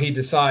 he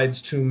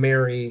decides to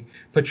marry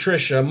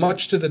Patricia,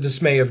 much to the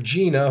dismay of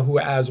Gina, who,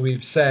 as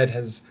we've said,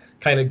 has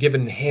kind of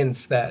given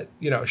hints that,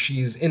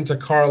 she's into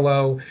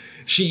Carlo.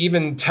 She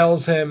even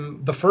tells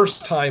him the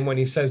first time when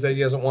he says that he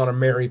doesn't want to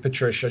marry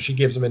Patricia, she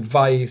gives him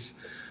advice,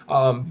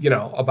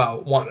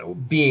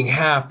 about being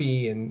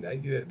happy and,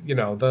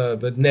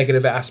 the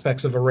negative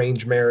aspects of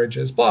arranged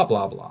marriages, blah,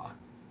 blah, blah.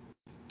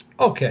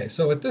 Okay,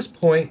 so at this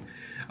point...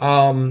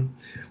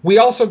 we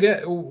also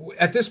get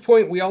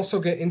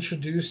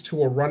introduced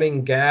to a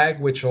running gag,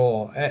 which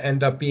will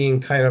end up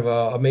being kind of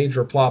a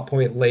major plot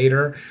point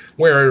later,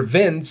 where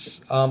Vince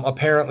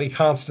apparently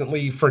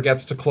constantly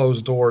forgets to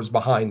close doors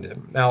behind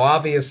him. Now,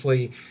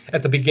 obviously,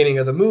 at the beginning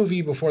of the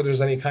movie, before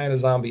there's any kind of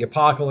zombie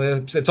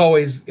apocalypse, it's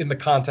always in the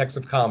context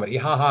of comedy.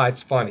 Haha,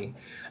 it's funny.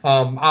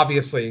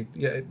 Obviously,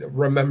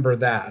 remember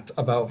that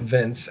about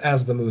Vince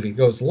as the movie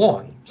goes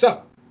along.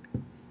 So,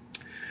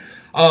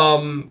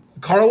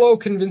 Carlo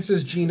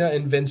convinces Gina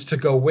and Vince to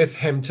go with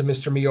him to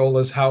Mr.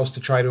 Miola's house to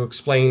try to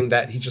explain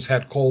that he just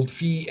had cold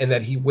feet and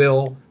that he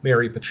will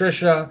marry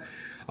Patricia.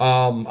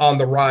 On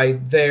the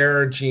ride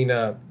there,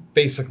 Gina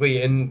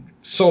basically, in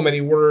so many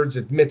words,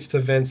 admits to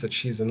Vince that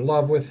she's in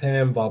love with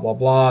him, blah, blah,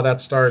 blah. That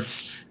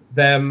starts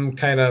them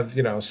kind of,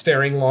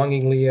 staring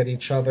longingly at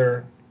each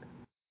other.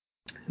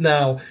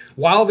 Now,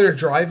 while they're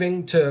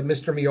driving to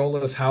Mr.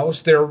 Miola's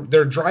house,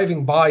 they're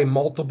driving by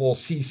multiple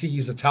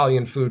CC's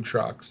Italian food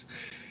trucks.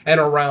 And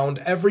around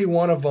every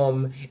one of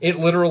them, it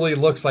literally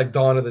looks like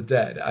Dawn of the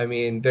Dead. I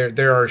mean,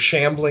 there are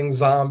shambling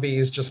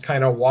zombies just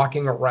kind of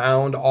walking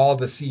around all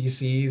the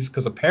CC's,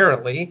 because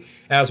apparently,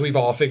 as we've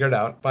all figured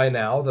out by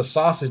now, the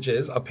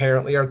sausages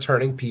apparently are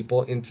turning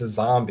people into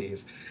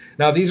zombies.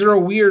 Now, these are a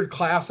weird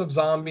class of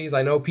zombies.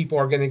 I know people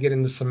are going to get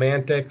into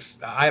semantics.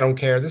 I don't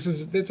care. It's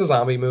a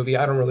zombie movie.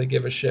 I don't really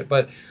give a shit.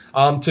 But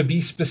to be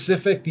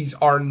specific, these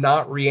are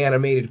not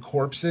reanimated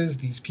corpses.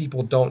 These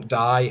people don't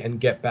die and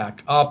get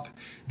back up.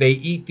 They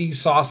eat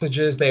these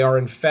sausages. They are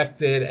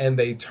infected, and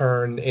they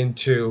turn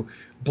into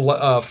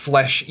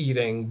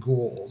flesh-eating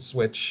ghouls,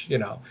 which,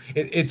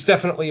 it's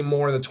definitely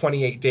more the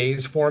 28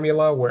 days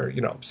formula where,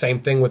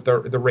 same thing with the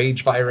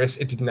rage virus.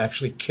 It didn't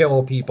actually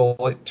kill people.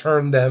 It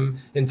turned them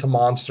into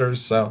monsters.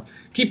 So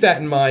keep that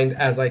in mind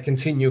as I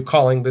continue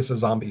calling this a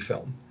zombie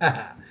film.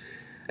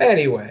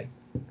 Anyway,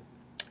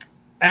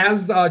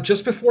 as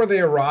just before they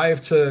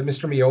arrive to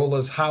Mr.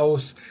 Miola's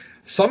house,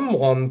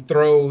 someone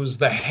throws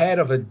the head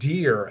of a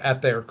deer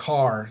at their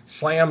car,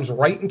 slams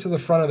right into the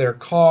front of their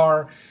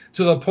car,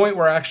 to the point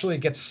where actually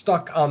it gets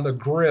stuck on the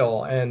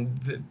grill,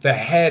 and the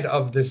head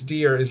of this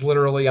deer is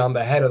literally on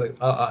the head of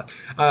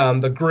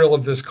the grill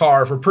of this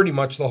car for pretty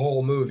much the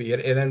whole movie.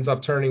 It ends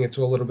up turning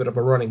into a little bit of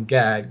a running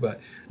gag, but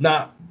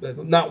not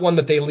one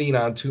that they lean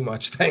on too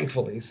much,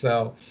 thankfully.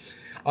 So,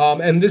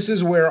 and this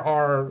is where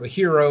our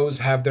heroes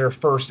have their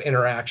first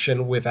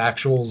interaction with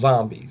actual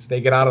zombies.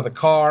 They get out of the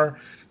car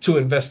to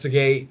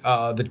investigate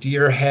the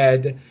deer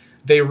head.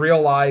 They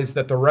realize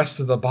that the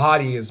rest of the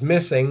body is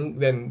missing,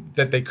 then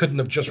that they couldn't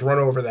have just run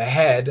over the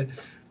head.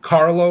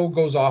 Carlo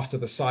goes off to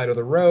the side of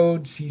the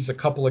road, sees a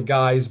couple of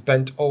guys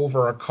bent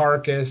over a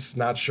carcass,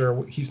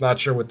 he's not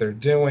sure what they're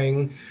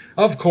doing.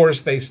 Of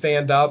course, they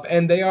stand up,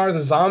 and they are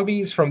the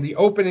zombies from the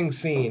opening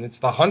scene. It's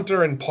the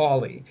Hunter and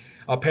Paulie.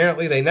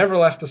 Apparently, they never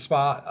left the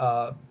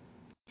spot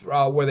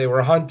where they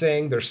were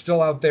hunting. They're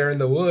still out there in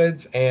the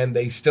woods, and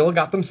they still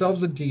got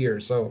themselves a deer,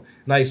 so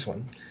nice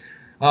one.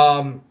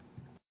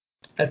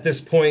 At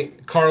this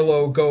point,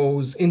 Carlo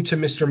goes into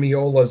Mr.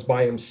 Miola's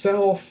by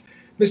himself.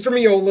 Mr.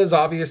 Miola is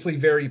obviously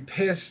very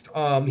pissed.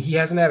 He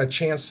hasn't had a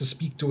chance to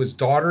speak to his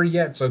daughter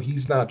yet, so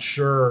he's not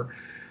sure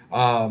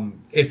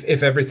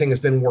if everything has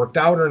been worked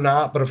out or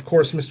not. But of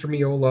course, Mr.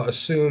 Miola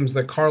assumes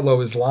that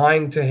Carlo is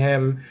lying to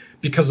him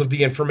because of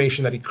the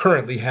information that he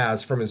currently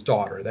has from his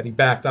daughter, that he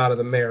backed out of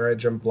the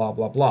marriage and blah,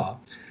 blah, blah.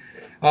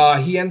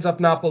 He ends up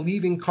not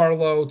believing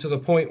Carlo to the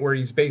point where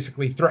he's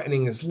basically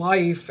threatening his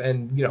life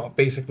and,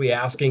 basically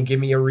asking, give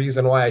me a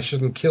reason why I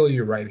shouldn't kill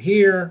you right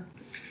here.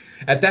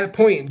 At that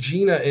point,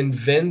 Gina and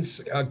Vince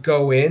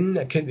go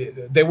in.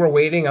 They were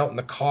waiting out in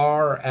the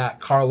car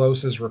at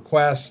Carlos's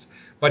request,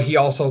 but he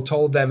also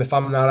told them, if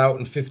I'm not out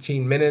in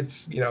 15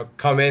 minutes,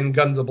 come in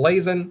guns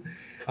a-blazing.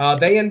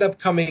 They end up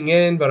coming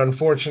in, but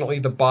unfortunately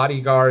the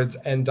bodyguards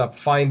end up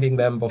finding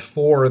them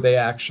before they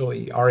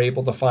actually are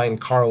able to find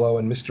Carlo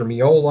and Mr.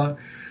 Miola.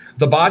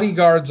 The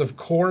bodyguards, of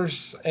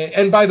course,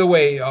 and by the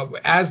way,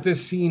 as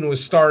this scene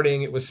was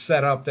starting, it was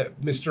set up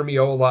that Mr.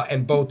 Miola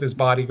and both his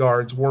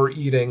bodyguards were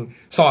eating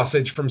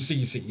sausage from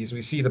CC's.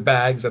 We see the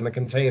bags and the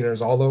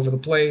containers all over the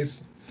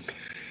place.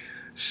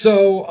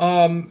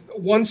 So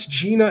once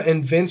Gina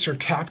and Vince are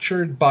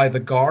captured by the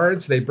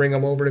guards, they bring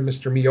them over to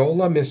Mr.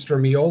 Miola. Mr.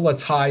 Miola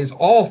ties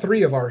all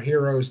three of our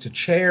heroes to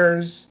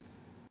chairs.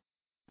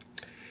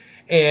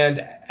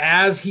 And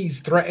as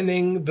he's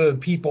threatening the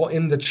people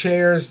in the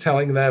chairs,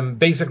 telling them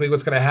basically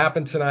what's going to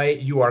happen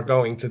tonight, you are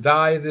going to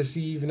die this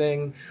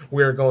evening.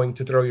 We're going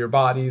to throw your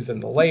bodies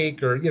in the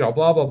lake, or,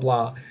 blah, blah,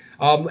 blah.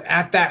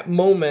 At that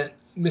moment,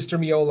 Mr.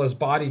 Miola's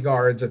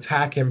bodyguards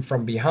attack him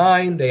from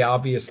behind. They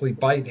obviously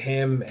bite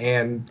him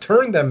and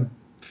turn them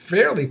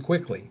fairly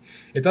quickly.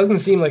 It doesn't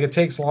seem like it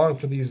takes long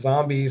for these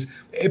zombies.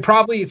 It's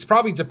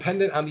probably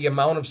dependent on the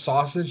amount of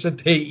sausage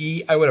that they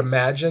eat, I would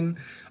imagine,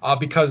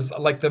 because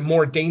like the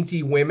more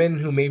dainty women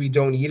who maybe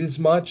don't eat as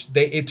much,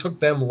 it took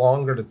them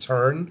longer to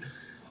turn.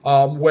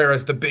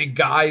 Whereas the big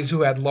guys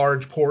who had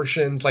large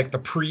portions, like the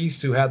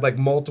priest who had like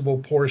multiple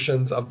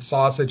portions of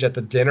sausage at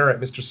the dinner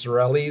at Mr.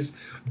 Sorelli's,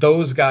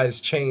 those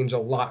guys change a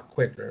lot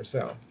quicker.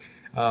 So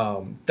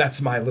that's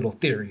my little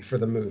theory for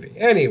the movie.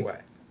 Anyway.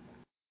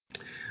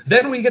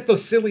 Then we get the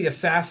silly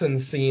assassin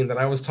scene that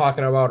I was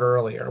talking about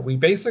earlier. We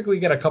basically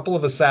get a couple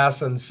of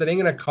assassins sitting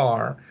in a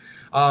car,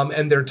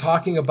 and they're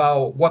talking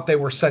about what they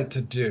were sent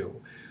to do.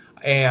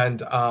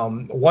 And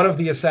one of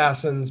the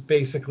assassins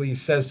basically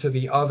says to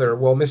the other,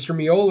 well, Mr.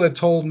 Miola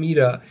told me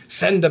to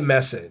send a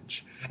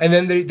message. And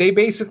then they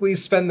basically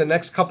spend the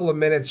next couple of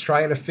minutes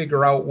trying to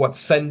figure out what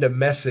send a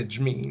message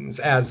means,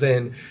 as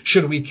in,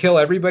 should we kill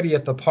everybody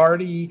at the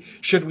party?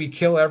 Should we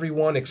kill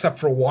everyone except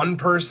for one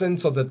person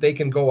so that they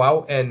can go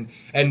out and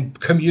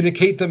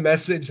communicate the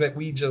message that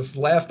we just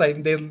left?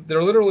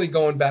 They're literally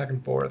going back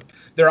and forth.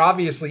 They're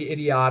obviously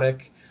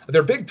idiotic.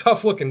 They're big,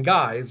 tough-looking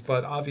guys,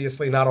 but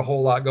obviously not a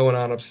whole lot going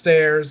on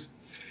upstairs.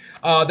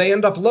 They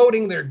end up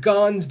loading their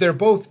guns. They're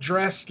both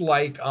dressed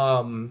like...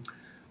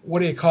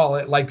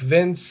 like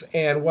Vince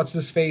and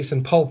what's-his-face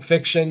in Pulp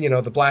Fiction,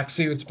 the black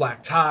suits,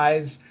 black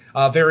ties,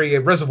 very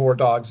Reservoir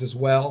Dogs as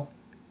well.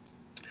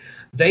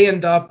 They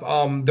end up,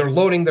 they're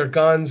loading their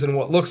guns in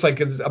what looks like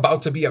is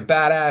about to be a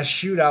badass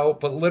shootout,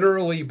 but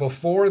literally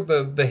before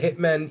the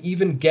hitmen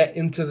even get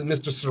into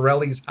Mr.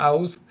 Sorelli's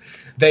house,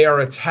 they are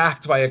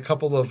attacked by a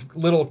couple of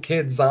little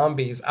kid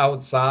zombies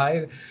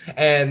outside,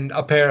 and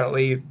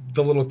apparently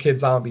the little kid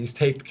zombies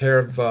take care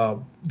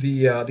of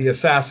the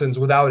assassins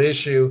without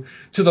issue,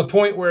 to the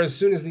point where as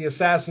soon as the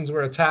assassins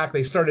were attacked,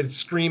 they started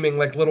screaming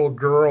like little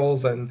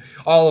girls, and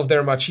all of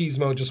their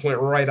machismo just went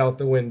right out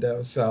the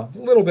window. So a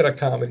little bit of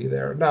comedy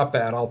there. Not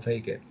bad. I'll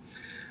take it.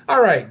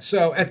 All right,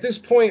 so at this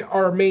point,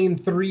 our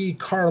main three,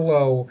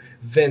 Carlo,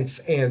 Vince,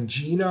 and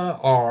Gina,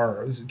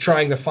 are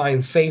trying to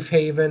find safe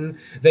haven.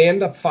 They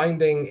end up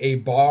finding a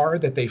bar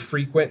that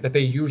they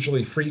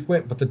usually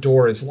frequent, but the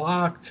door is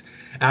locked.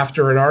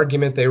 After an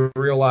argument, they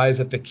realize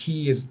that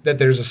that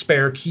there's a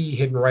spare key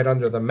hidden right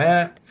under the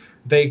mat.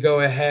 They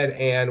go ahead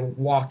and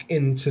walk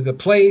into the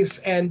place,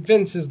 and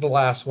Vince is the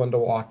last one to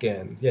walk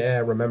in. Yeah,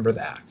 remember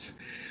that.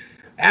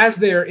 As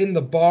they're in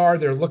the bar,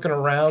 they're looking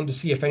around to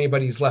see if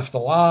anybody's left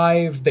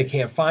alive. They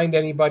can't find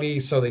anybody,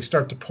 so they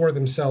start to pour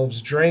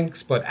themselves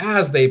drinks. But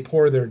as they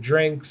pour their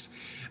drinks,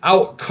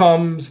 out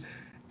comes...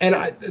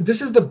 And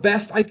this is the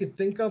best I could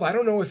think of. I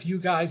don't know if you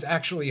guys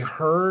actually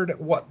heard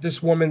what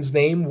this woman's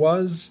name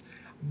was.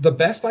 The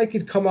best I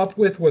could come up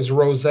with was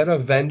Rosetta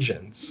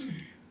Vengeance.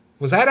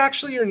 Was that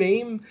actually her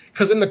name?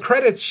 Because in the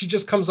credits, she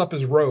just comes up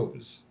as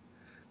Rose.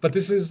 But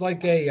this is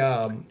like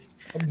a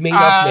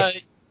made-up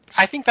name.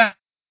 I think that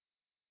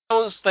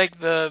was like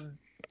the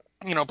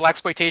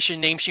blaxploitation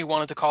name she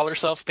wanted to call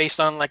herself based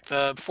on like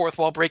the fourth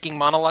wall breaking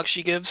monologue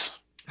she gives.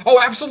 Oh,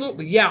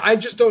 absolutely. Yeah, I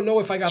just don't know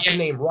if I got the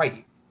name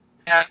right.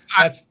 Yeah,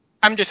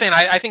 I'm just saying,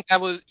 I think that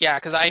was,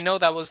 because I know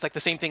that was like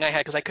the same thing I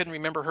had, because I couldn't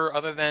remember her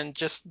other than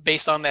just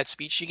based on that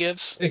speech she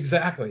gives.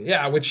 Exactly,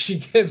 yeah, which she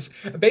gives,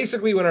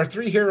 basically when our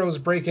three heroes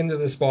break into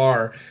this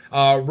bar,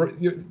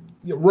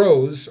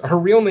 Rose, her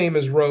real name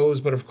is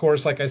Rose, but of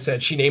course, like I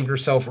said, she named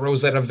herself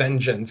Rosetta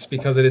Vengeance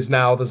because it is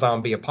now the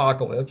zombie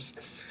apocalypse.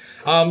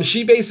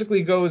 She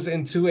basically goes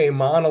into a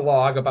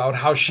monologue about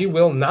how she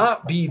will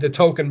not be the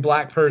token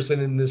black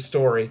person in this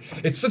story.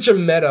 It's such a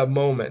meta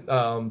moment,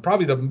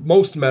 probably the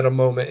most meta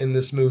moment in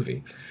this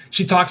movie.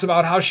 She talks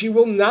about how she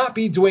will not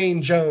be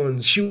Dwayne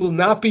Jones, she will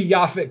not be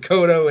Yaphet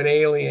Kotto in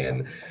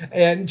Alien,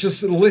 and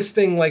just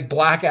listing like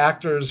black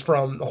actors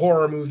from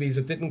horror movies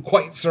that didn't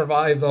quite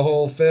survive the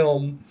whole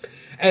film.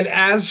 And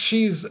as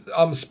she's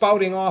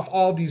spouting off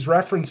all these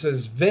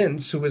references,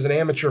 Vince, who is an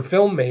amateur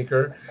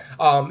filmmaker,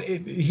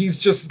 he's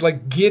just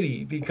like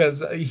giddy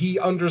because he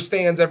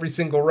understands every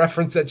single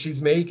reference that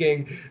she's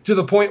making to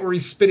the point where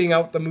he's spitting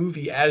out the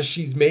movie as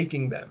she's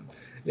making them.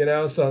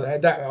 So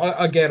that,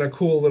 again, a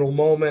cool little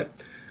moment.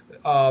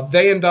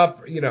 They end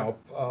up,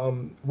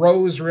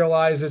 Rose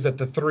realizes that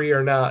the three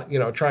are not,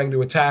 trying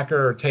to attack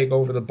her or take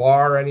over the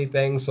bar or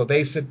anything. So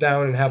they sit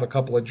down and have a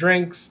couple of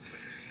drinks.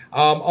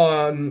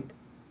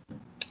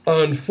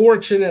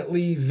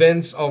 Unfortunately,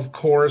 Vince, of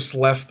course,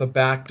 left the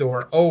back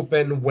door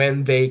open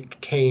when they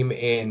came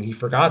in. He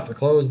forgot to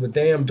close the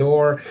damn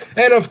door.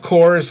 And, of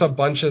course, a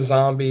bunch of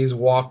zombies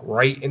walk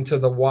right into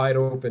the wide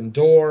open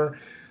door.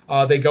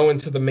 They go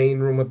into the main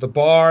room of the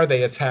bar.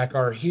 They attack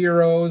our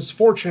heroes.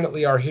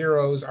 Fortunately, our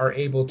heroes are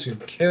able to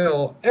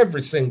kill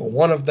every single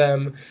one of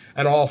them,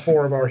 and all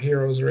 4 of our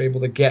heroes are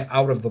able to get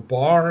out of the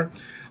bar.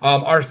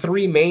 Our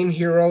 3 main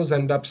heroes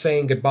end up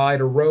saying goodbye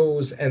to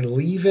Rose and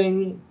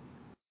leaving.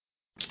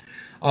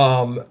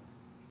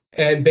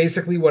 And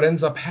basically what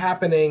ends up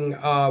happening,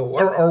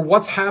 or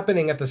what's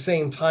happening at the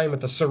same time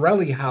at the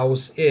Sorelli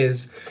house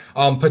is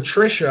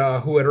Patricia,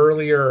 who had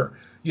earlier,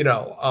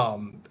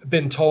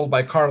 been told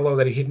by Carlo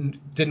that he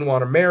didn't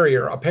want to marry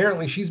her.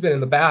 Apparently she's been in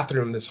the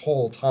bathroom this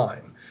whole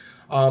time.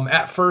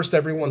 At first,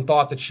 everyone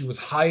thought that she was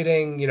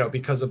hiding,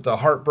 because of the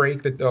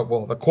heartbreak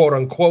the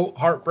quote-unquote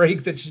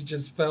heartbreak that she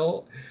just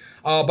felt.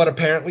 But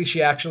apparently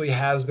she actually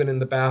has been in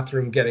the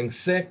bathroom getting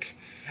sick.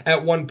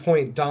 At one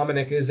point,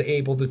 Dominic is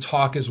able to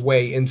talk his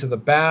way into the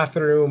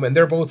bathroom, and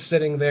they're both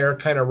sitting there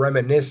kind of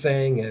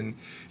reminiscing, and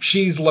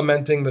she's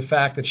lamenting the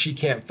fact that she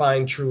can't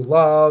find true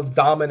love.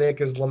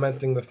 Dominic is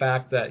lamenting the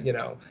fact that,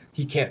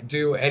 he can't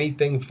do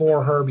anything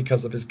for her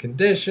because of his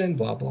condition,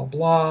 blah, blah,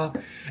 blah.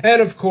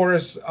 And, of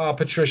course,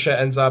 Patricia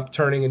ends up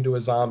turning into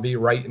a zombie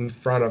right in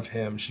front of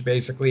him. She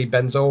basically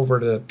bends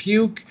over to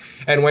puke,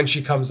 and when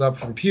she comes up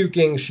from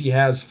puking, she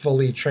has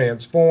fully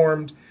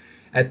transformed.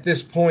 At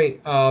this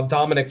point,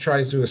 Dominic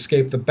tries to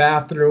escape the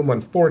bathroom.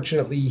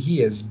 Unfortunately,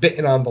 he is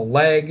bitten on the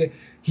leg.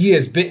 He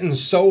is bitten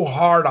so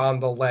hard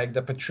on the leg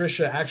that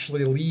Patricia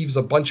actually leaves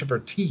a bunch of her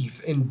teeth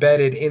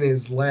embedded in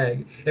his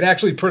leg. It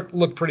actually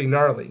looked pretty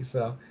gnarly,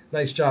 so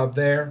nice job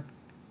there.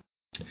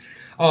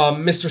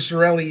 Mr.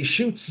 Sorelli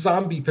shoots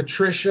zombie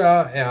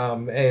Patricia,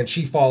 and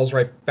she falls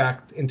right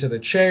back into the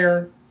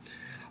chair.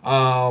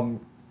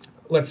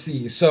 Let's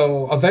see.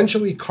 So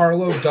eventually,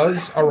 Carlo does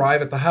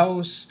arrive at the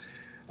house.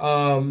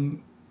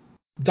 When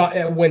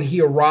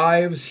he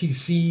arrives, he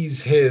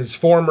sees his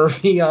former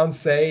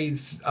fiancée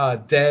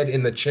dead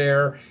in the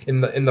chair, in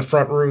the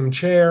front room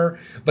chair.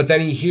 But then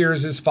he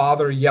hears his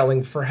father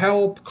yelling for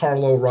help.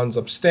 Carlo runs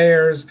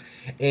upstairs,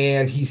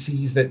 and he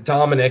sees that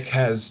Dominic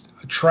has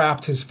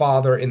trapped his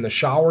father in the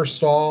shower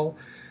stall.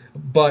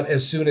 But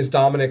as soon as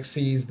Dominic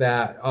sees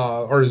that,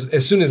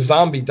 as soon as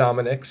zombie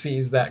Dominic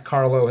sees that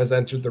Carlo has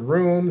entered the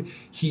room,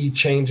 he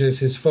changes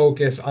his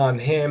focus on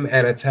him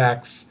and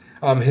attacks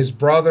his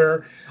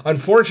brother.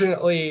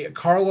 Unfortunately,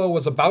 Carlo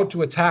was about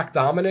to attack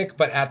Dominic,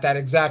 but at that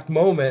exact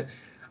moment,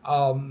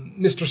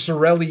 Mr.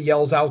 Sorelli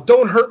yells out,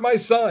 "Don't hurt my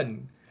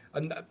son!"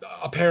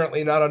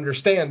 Apparently not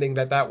understanding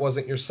that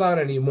wasn't your son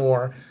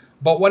anymore.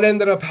 But what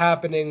ended up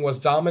happening was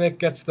Dominic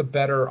gets the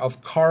better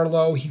of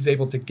Carlo. He's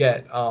able to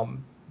get,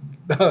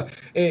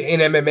 in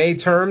MMA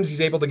terms,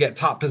 he's able to get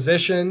top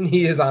position.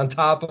 He is on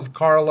top of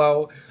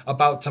Carlo,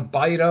 about to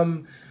bite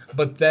him.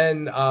 But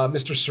then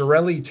Mr.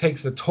 Sorelli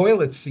takes the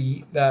toilet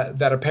seat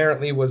that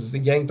apparently was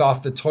yanked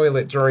off the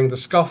toilet during the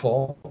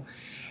scuffle,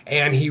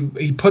 and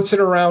he puts it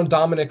around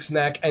Dominic's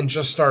neck and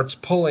just starts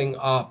pulling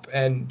up,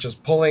 and it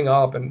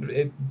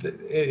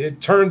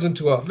turns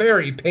into a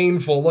very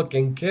painful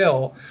looking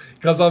kill,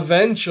 because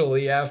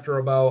eventually, after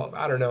about,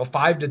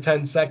 5 to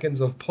 10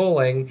 seconds of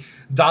pulling,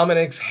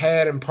 Dominic's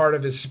head and part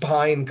of his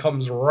spine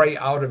comes right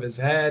out of his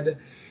head.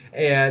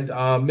 And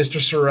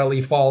Mr.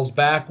 Sorelli falls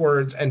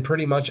backwards, and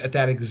pretty much at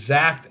that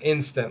exact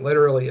instant,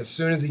 literally as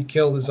soon as he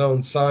killed his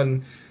own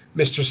son,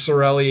 Mr.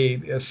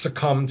 Sorelli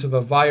succumbed to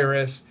the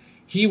virus.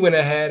 He went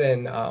ahead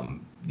and,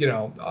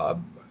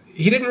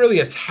 he didn't really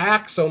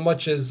attack so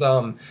much as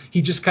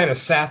he just kind of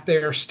sat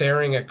there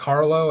staring at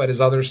Carlo, at his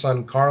other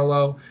son,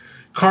 Carlo.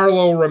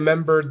 Carlo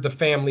remembered the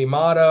family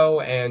motto,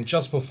 and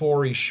just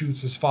before he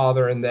shoots his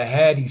father in the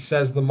head, he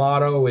says the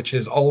motto, which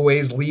is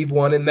always leave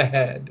one in the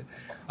head.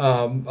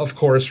 Of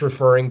course,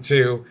 referring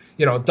to,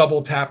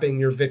 double tapping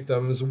your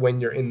victims when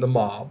you're in the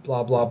mob,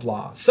 blah, blah,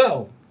 blah.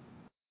 So,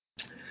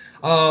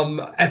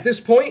 at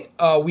this point,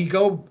 we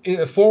go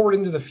forward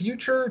into the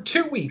future,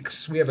 2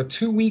 weeks. We have a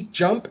 2-week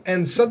jump,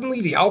 and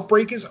suddenly the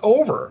outbreak is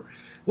over.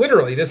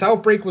 Literally, this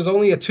outbreak was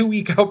only a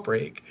 2-week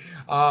outbreak.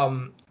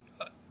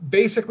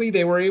 Basically,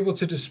 they were able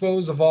to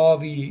dispose of all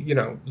the,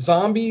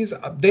 zombies.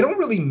 They don't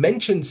really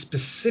mention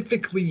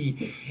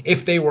specifically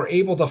if they were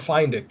able to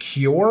find a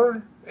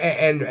cure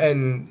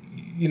and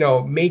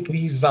make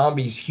these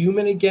zombies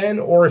human again,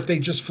 or if they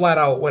just flat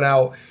out went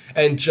out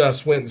and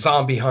just went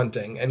zombie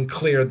hunting and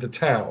cleared the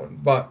town.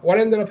 But what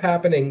ended up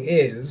happening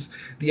is,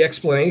 the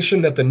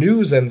explanation that the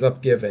news ends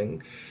up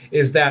giving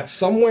is that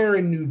somewhere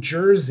in New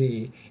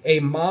Jersey, a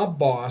mob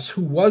boss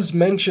who was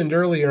mentioned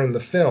earlier in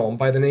the film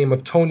by the name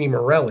of Tony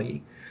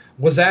Morelli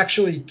was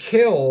actually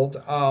killed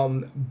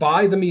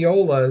by the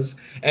Miolas,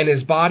 and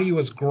his body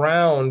was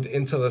ground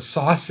into the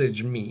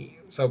sausage meat.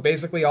 So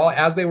basically,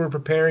 as they were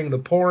preparing the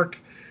pork,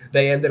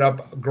 they ended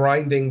up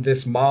grinding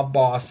this mob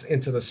boss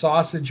into the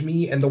sausage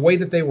meat. And the way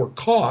that they were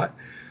caught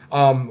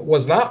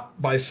was not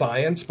by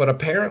science, but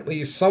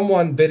apparently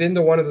someone bit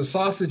into one of the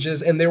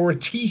sausages, and there were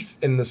teeth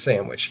in the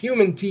sandwich,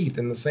 human teeth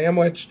in the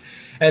sandwich.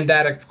 And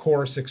that, of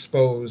course,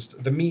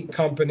 exposed the meat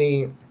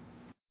company.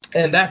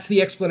 And that's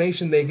the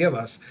explanation they give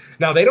us.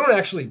 Now, they don't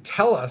actually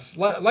tell us,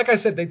 like I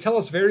said, they tell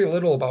us very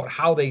little about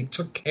how they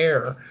took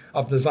care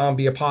of the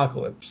zombie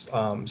apocalypse.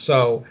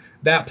 So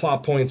that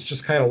plot point's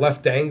just kind of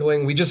left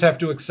dangling. We just have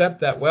to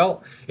accept that,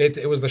 well,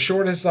 it was the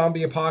shortest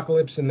zombie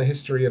apocalypse in the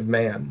history of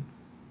man.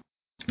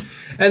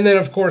 And then,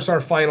 of course, our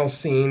final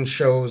scene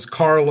shows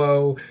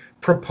Carlo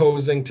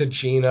proposing to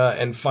Gina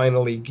and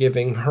finally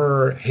giving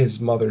her his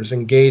mother's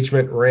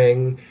engagement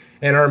ring.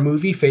 And our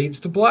movie fades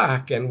to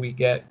black and we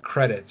get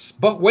credits.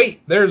 But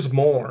wait, there's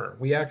more.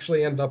 We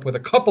actually end up with a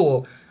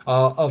couple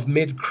of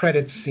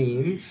mid-credit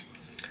scenes.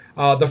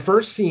 The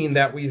first scene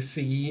that we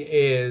see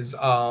is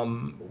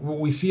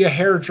we see a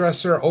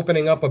hairdresser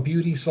opening up a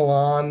beauty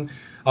salon.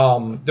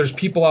 There's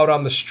people out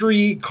on the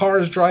street,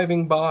 cars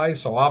driving by,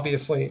 so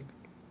obviously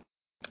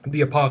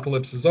the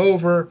apocalypse is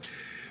over.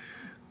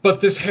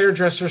 But this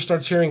hairdresser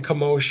starts hearing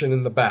commotion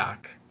in the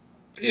back.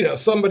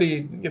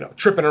 Somebody,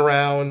 tripping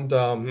around,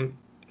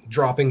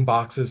 dropping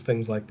boxes,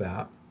 things like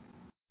that.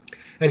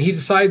 And he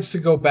decides to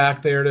go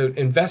back there to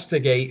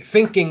investigate,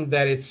 thinking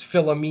that it's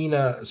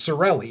Philomena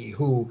Sorelli,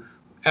 who,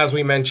 as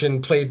we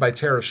mentioned, played by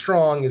Tara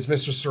Strong, is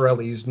Mr.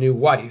 Sorelli's new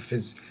wife,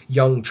 his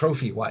young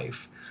trophy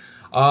wife.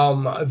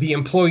 The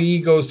employee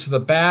goes to the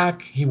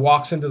back. He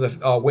walks into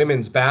the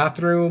women's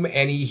bathroom,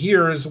 and he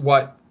hears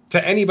what,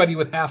 to anybody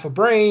with half a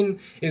brain,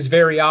 is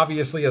very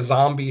obviously a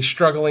zombie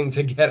struggling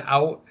to get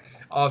out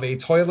of a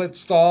toilet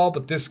stall.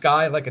 But this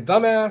guy, like a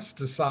dumbass,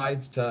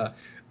 decides to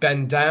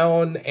bend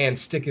down and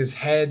stick his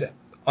head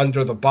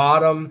under the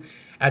bottom.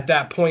 At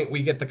that point,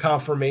 we get the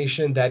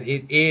confirmation that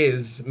it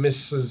is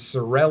Mrs.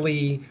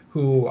 Sorelli,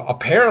 who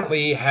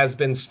apparently has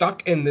been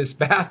stuck in this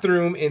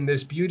bathroom in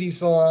this beauty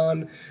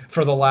salon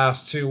for the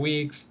last 2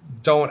 weeks.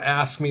 Don't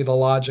ask me the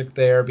logic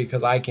there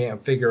because I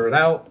can't figure it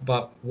out,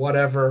 but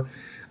whatever.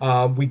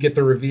 We get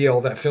the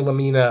reveal that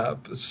Philomena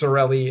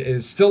Sorelli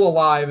is still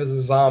alive as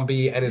a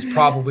zombie and is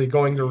probably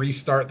going to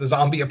restart the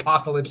zombie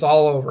apocalypse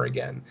all over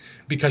again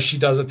because she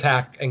does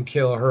attack and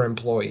kill her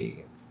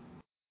employee.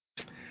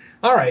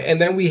 All right, and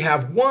then we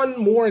have one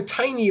more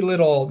tiny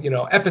little,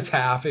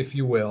 epitaph, if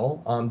you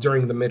will,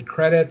 during the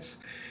mid-credits.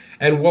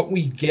 And what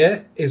we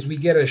get is we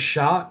get a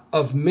shot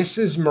of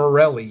Mrs.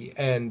 Morelli.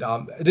 And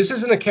this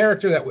isn't a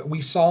character that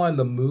we saw in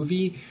the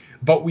movie,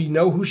 but we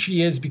know who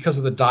she is because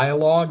of the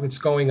dialogue that's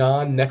going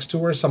on next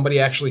to her. Somebody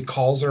actually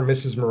calls her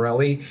Mrs.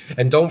 Morelli.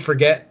 And don't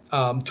forget,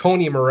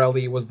 Tony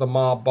Morelli was the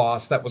mob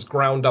boss that was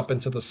ground up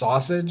into the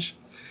sausage.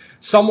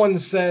 Someone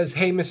says,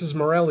 "Hey, Mrs.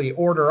 Morelli,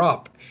 order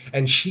up."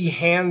 And she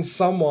hands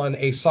someone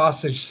a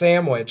sausage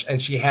sandwich,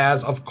 and she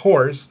has, of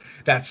course,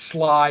 that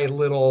sly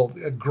little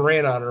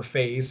grin on her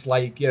face,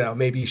 like,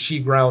 maybe she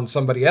ground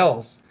somebody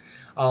else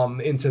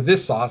into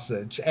this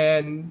sausage.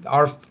 And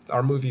our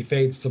movie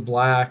fades to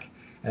black,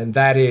 and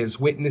that is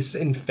Witness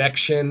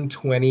Infection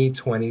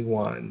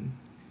 2021.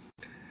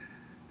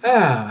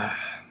 I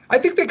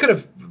think they could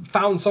have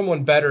found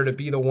someone better to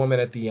be the woman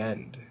at the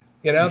end.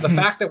 The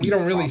fact that we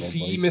don't really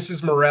see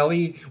Mrs.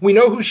 Morelli, we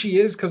know who she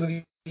is because of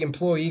the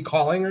employee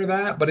calling her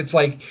that, but it's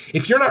like,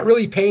 if you're not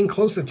really paying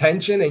close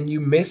attention and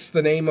you miss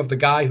the name of the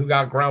guy who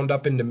got ground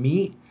up into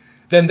meat,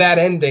 then that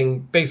ending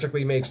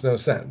basically makes no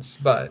sense.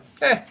 But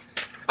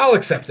I'll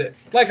accept it.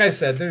 Like I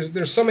said,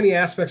 there's so many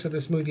aspects of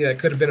this movie that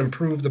could have been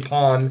improved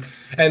upon,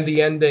 and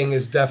the ending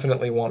is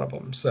definitely one of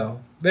them. So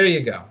there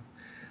you go.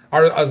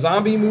 A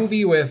zombie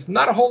movie with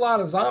not a whole lot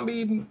of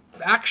zombie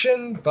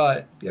action,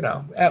 but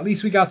at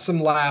least we got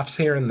some laughs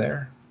here and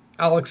there.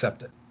 I'll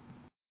accept it.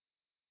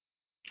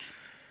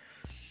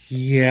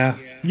 Yeah.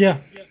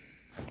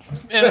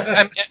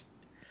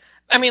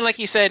 I mean, like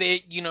you said,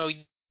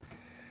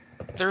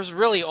 there's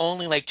really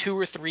only like 2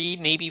 or 3,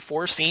 maybe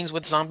 4 scenes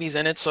with zombies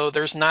in it, so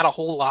there's not a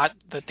whole lot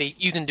that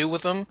you can do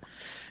with them,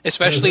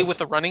 especially with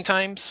the running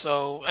times.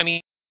 So, I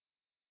mean,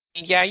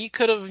 yeah, you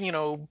could have,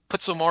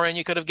 put some more in.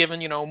 You could have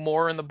given,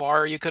 more in the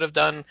bar. You could have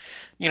done,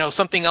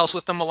 something else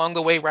with them along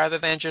the way rather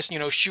than just,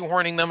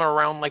 shoehorning them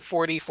around like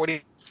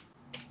 45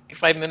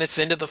 minutes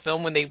into the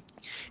film when they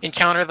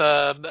encounter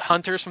the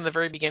hunters from the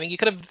very beginning. You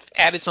could have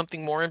added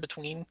something more in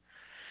between.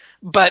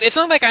 But it's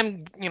not like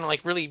I'm,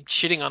 like really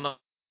shitting on the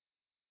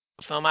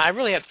film. I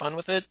really had fun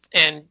with it.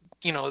 And,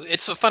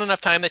 it's a fun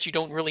enough time that you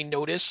don't really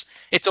notice.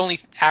 It's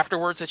only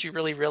afterwards that you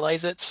really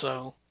realize it,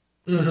 so...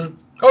 Mm-hmm.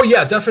 Oh,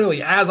 yeah,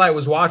 definitely. As I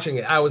was watching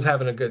it, I was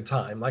having a good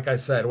time. Like I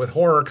said, with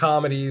horror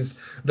comedies,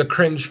 the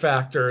cringe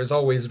factor is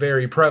always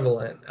very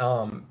prevalent.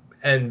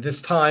 And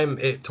this time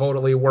it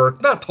totally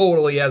worked. Not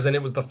totally, as in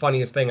it was the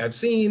funniest thing I've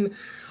seen.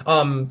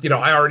 I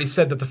already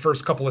said that the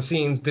first couple of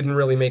scenes didn't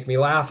really make me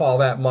laugh all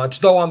that much.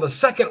 Though on the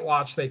second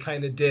watch, they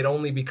kind of did,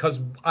 only because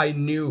I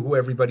knew who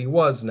everybody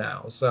was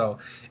now. So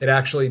it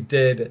actually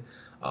did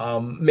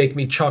make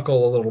me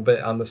chuckle a little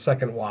bit on the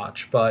second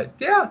watch. But,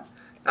 yeah.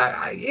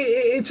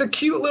 It's a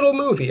cute little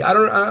movie.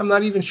 I'm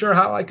not even sure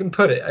how I can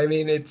put it. I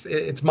mean,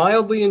 it's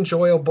mildly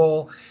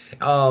enjoyable.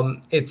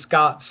 It's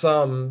got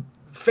some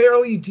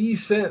fairly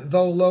decent,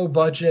 though low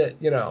budget,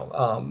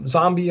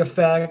 zombie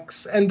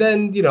effects. And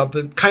then,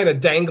 the kind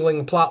of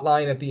dangling plot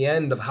line at the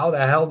end of how the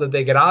hell did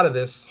they get out of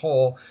this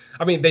hole?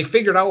 I mean, they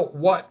figured out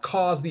what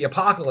caused the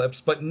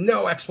apocalypse, but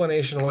no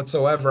explanation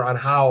whatsoever on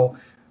how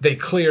they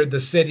cleared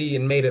the city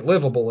and made it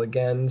livable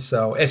again.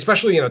 So,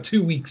 especially in a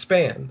 2-week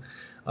span,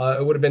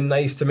 it would have been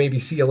nice to maybe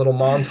see a little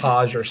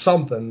montage or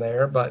something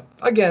there. But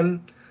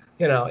again,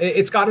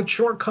 it's got its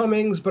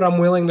shortcomings, but I'm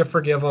willing to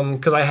forgive them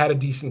because I had a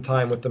decent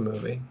time with the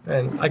movie.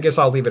 And I guess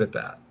I'll leave it at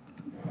that.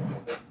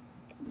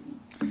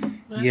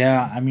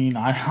 Yeah, I mean,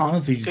 I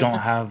honestly just don't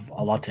have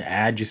a lot to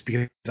add just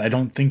because I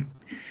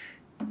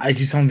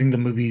just don't think the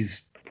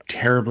movie's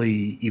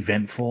terribly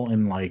eventful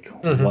in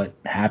what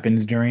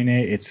happens during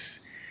it.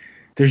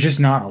 There's just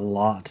not a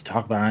lot to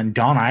talk about. And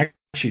Don, I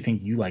actually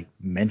think you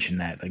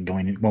mentioned that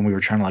when we were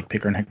trying to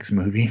pick our next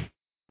movie.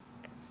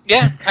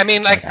 Yeah, I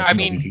mean, a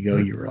week ago,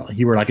 you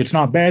were like, it's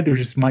not bad. There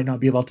just might not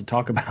be a lot to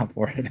talk about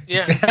for it.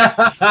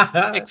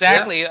 Yeah,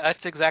 exactly. Yeah.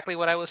 That's exactly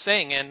what I was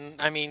saying.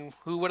 And I mean,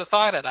 who would have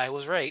thought it? I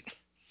was right.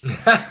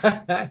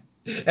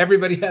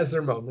 Everybody has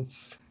their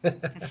moments.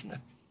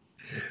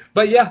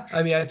 But yeah,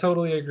 I mean, I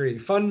totally agree.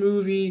 Fun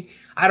movie.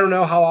 I don't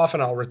know how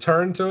often I'll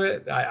return to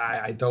it.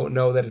 I don't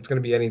know that it's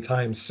going to be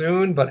anytime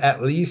soon, but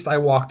at least I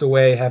walked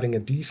away having a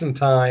decent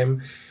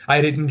time. I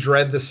didn't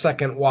dread the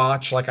second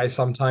watch like I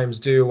sometimes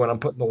do when I'm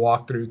putting the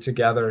walkthrough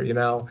together, In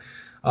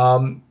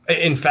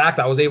fact,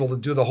 I was able to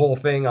do the whole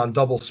thing on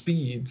double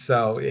speed,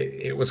 so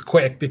it was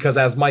quick because,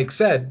 as Mike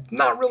said,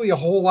 not really a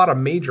whole lot of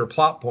major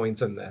plot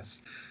points in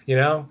this,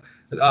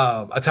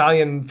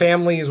 Italian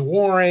families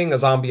warring, a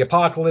zombie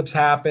apocalypse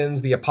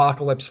happens, the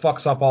apocalypse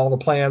fucks up all the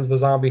plans the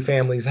zombie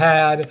families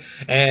had,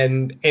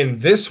 and in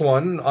this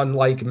one,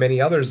 unlike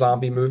many other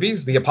zombie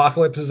movies, the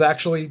apocalypse is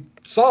actually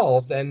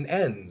solved and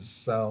ends.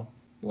 So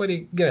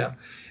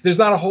there's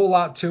not a whole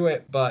lot to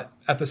it, but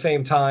at the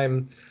same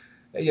time,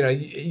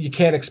 you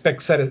can't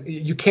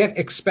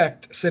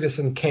expect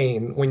Citizen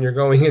Kane when you're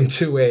going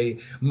into a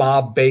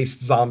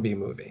mob-based zombie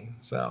movie.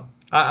 So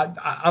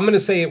I'm going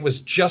to say it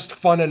was just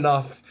fun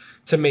enough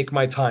to make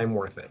my time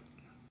worth it.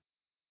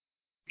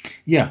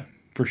 Yeah,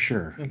 for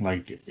sure.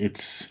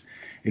 It's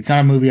not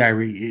a movie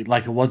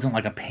it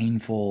wasn't a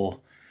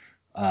painful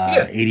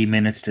 80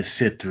 minutes to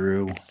sit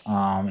through.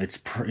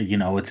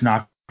 It's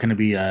not going to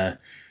be a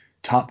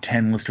top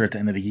 10 lister at the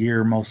end of the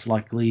year, most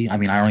likely. I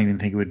mean, I don't even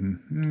think it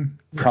would.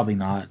 Probably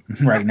not.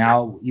 Right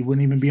now, you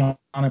wouldn't even be on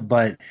it.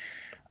 But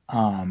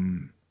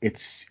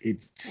it's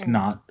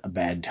not a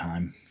bad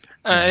time.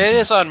 It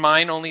is on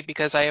mine only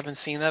because I haven't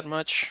seen that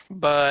much,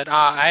 but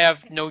I have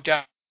no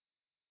doubt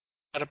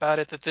about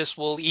it that this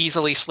will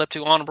easily slip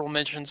to honorable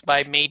mentions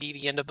by maybe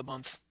the end of the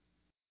month.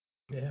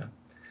 Yeah.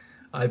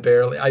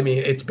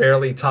 It's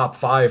barely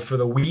top 5 for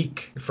the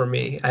week for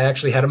me. I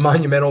actually had a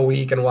monumental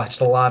week and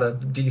watched a lot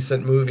of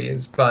decent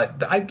movies, but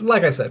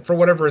like I said, for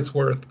whatever it's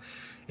worth,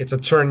 it's a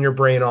turn your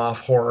brain off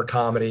horror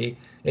comedy.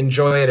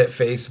 Enjoy it at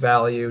face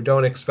value.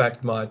 Don't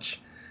expect much.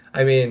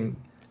 I mean,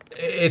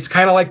 it's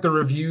kind of like the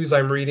reviews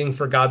I'm reading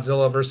for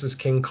Godzilla versus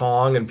King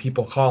Kong and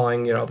people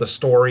calling, the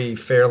story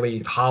fairly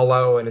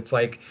hollow. And it's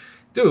like,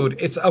 dude,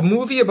 it's a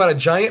movie about a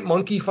giant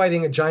monkey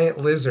fighting a giant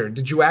lizard.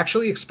 Did you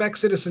actually expect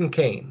Citizen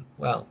Kane?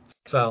 Well,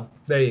 so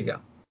there you go.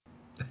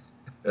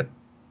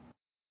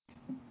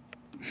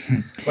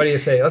 What do you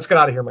say? Let's get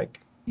out of here, Mike.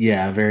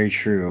 Yeah, very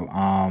true.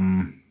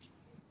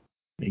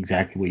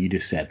 Exactly what you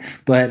just said.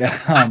 But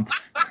I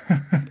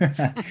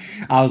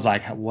was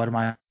like, what am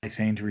I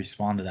saying to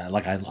respond to that?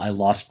 I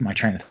lost my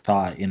train of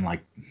thought in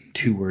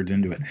 2 words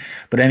into it.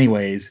 But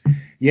anyways,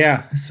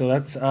 yeah, so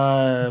that's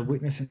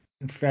Witness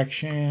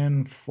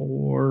Infection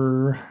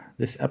for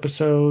this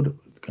episode.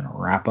 Gonna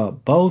wrap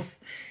up both.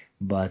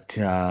 But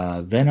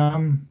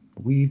Venom,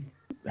 we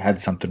had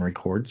something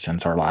record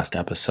since our last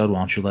episode. Why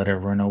don't you let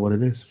everyone know what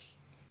it is?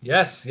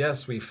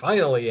 Yes, we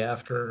finally,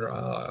 after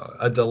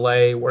a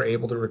delay, were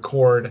able to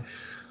record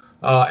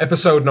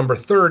episode number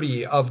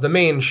 30 of the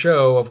main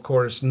show, of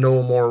course,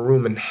 No More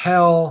Room in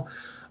Hell.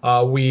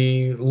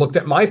 We looked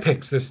at my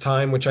picks this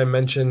time, which I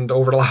mentioned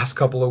over the last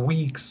couple of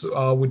weeks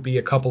would be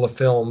a couple of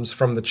films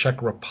from the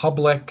Czech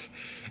Republic.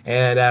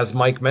 And as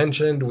Mike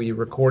mentioned, we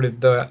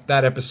recorded that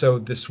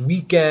episode this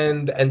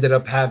weekend, ended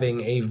up having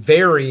a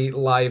very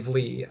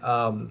lively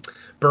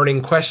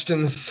burning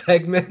questions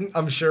segment,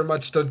 I'm sure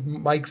much to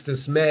Mike's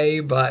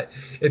dismay, but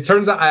it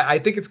turns out I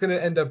think it's going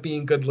to end up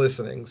being good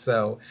listening.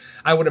 So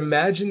I would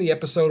imagine the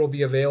episode will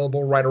be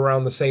available right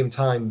around the same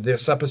time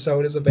this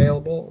episode is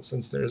available,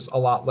 since there's a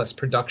lot less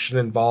production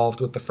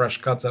involved with the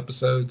Fresh Cuts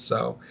episode.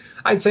 So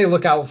I'd say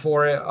look out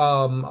for it.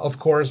 Of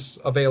course,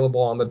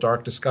 available on the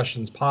Dark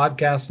Discussions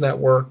podcast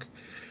network.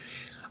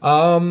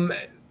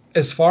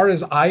 As far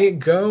as I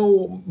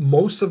go,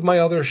 most of my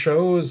other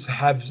shows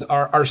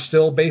are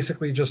still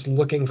basically just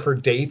looking for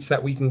dates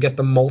that we can get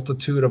the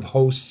multitude of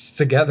hosts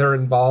together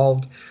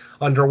involved.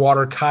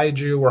 Underwater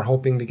Kaiju, we're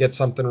hoping to get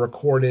something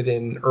recorded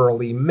in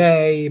early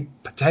May,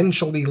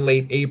 potentially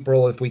late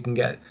April if we can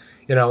get,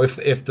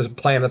 if the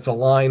planets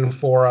align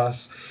for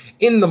us.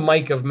 In the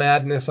Mic of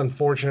Madness,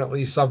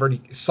 unfortunately,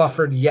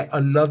 suffered yet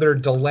another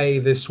delay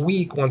this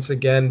week. Once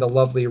again, the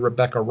lovely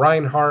Rebecca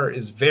Reinhart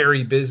is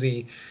very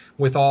busy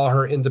with all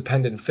her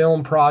independent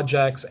film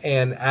projects,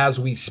 and as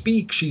we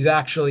speak, she's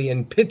actually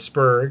in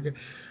Pittsburgh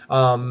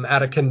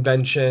at a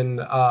convention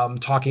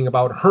talking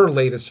about her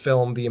latest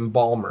film, The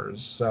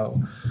Embalmers.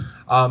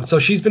 So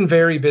she's been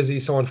very busy.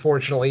 So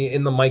unfortunately,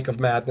 In the Mic of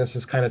Madness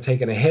has kind of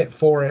taken a hit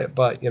for it.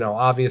 But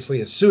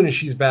obviously, as soon as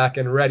she's back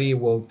and ready,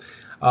 we'll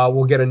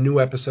get a new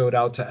episode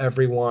out to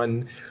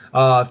everyone.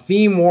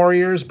 Theme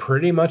Warriors,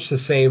 pretty much the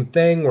same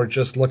thing. We're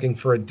just looking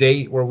for a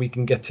date where we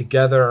can get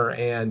together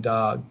and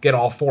get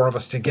all four of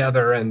us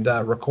together and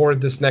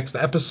record this next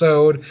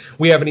episode.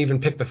 We haven't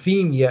even picked the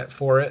theme yet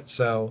for it,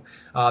 so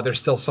there's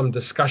still some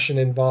discussion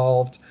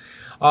involved.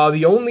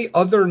 The only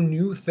other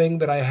new thing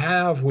that I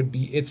have would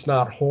be It's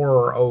Not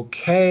Horror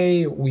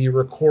Okay. We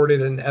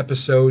recorded an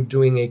episode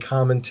doing a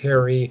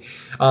commentary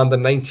on the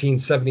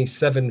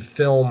 1977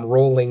 film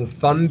Rolling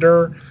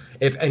Thunder.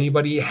 If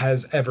anybody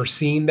has ever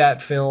seen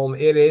that film,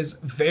 it is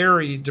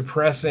very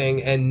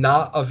depressing and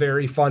not a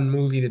very fun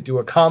movie to do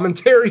a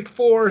commentary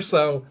for.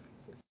 So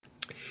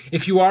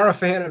if you are a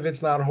fan of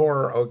It's Not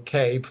Horror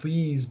Okay,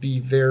 please be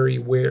very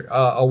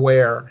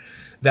aware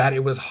that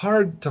it was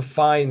hard to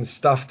find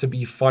stuff to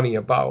be funny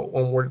about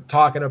when we're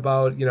talking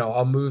about,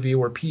 a movie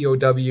where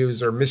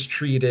POWs are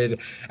mistreated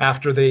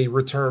after they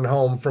return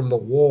home from the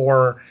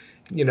war,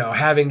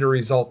 having to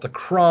resort to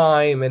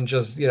crime, and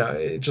just,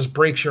 it just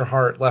breaks your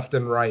heart left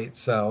and right.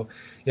 So,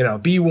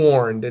 be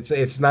warned,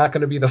 it's not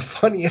going to be the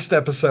funniest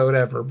episode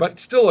ever, but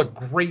still a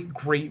great,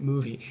 great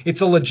movie.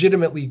 It's a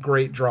legitimately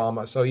great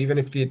drama. So even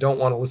if you don't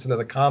want to listen to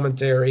the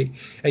commentary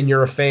and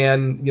you're a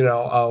fan,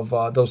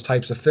 of those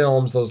types of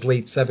films, those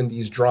late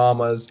 70s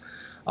dramas,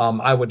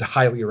 I would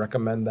highly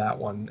recommend that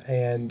one.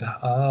 And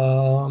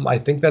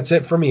I think that's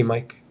it for me,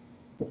 Mike.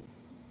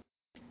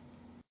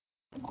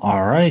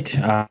 All right.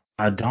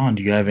 Don,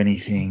 do you have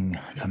anything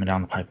coming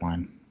down the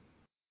pipeline?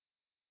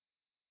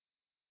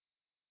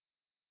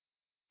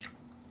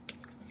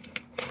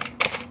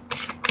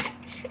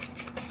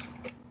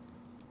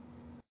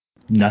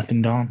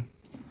 Nothing, Don?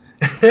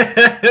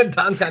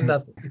 Don's got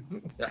nothing.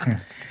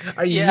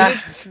 Are you? Yeah.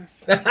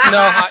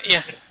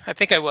 No, I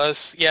think I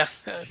was. Yeah.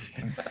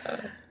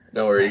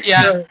 No worries.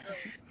 Yeah.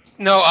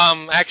 No,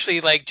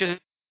 actually, just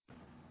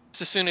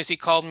as soon as he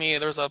called me,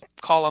 there was a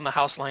call on the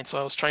house line, so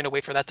I was trying to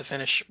wait for that to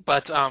finish.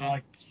 But,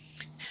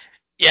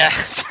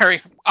 yeah,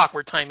 sorry,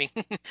 awkward timing.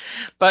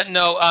 But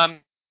no,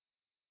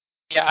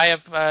 yeah, I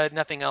have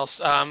nothing else.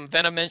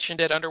 Venom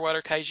mentioned it.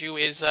 Underwater Kaiju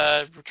is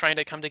trying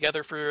to come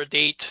together for a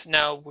date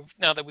now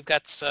that we've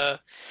got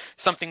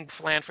something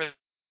planned for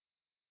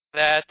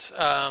that.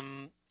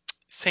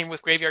 Same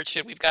with Graveyard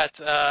Shit. We've got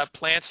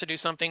plans to do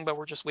something, but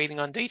we're just waiting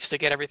on dates to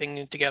get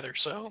everything together.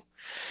 So,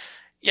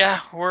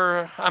 yeah,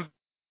 I'm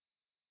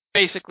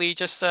basically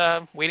just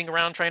waiting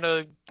around trying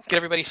to get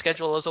everybody's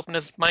schedule as open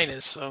as mine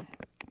is. So.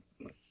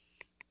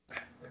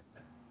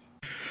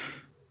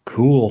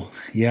 Cool.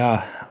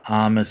 Yeah.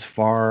 As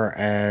far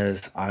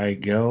as I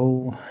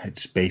go,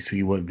 it's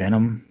basically what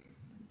Venom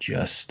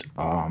just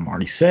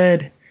already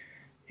said.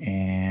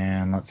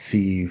 And let's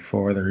see,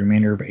 for the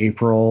remainder of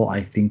April,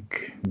 I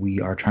think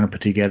we are trying to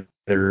put together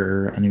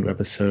a new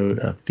episode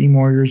of Theme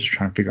Warriors,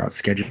 trying to figure out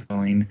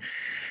scheduling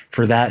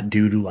for that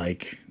due to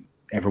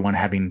everyone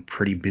having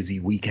pretty busy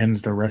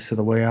weekends the rest of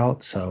the way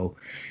out. So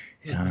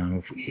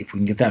if we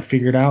can get that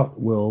figured out,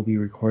 we'll be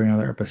recording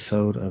another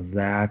episode of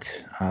that.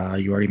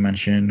 You already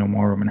mentioned No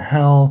More Room in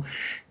Hell.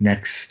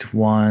 Next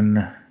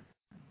one,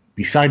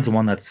 besides the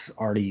one that's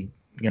already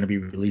going to be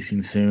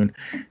releasing soon,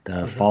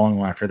 the following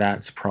one after that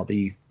is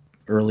probably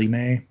early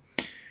May.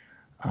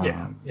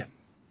 Yeah.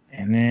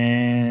 And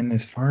then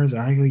as far as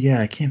I go,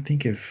 I can't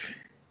think of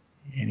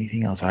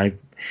anything else.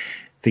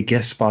 The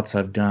guest spots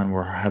I've done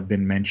have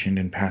been mentioned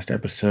in past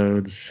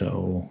episodes,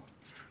 so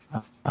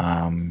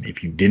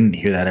if you didn't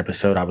hear that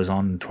episode, I was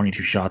on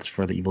 22 Shots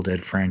for the Evil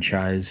Dead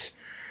franchise.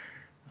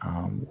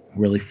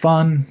 Really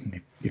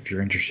fun. If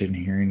you're interested in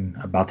hearing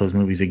about those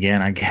movies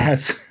again, I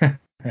guess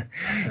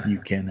you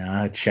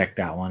can check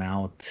that one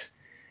out.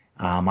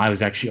 I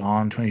was actually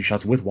on 22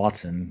 Shots with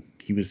Watson.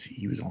 He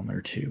was on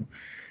there too.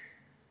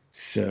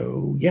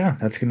 So yeah,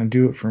 that's gonna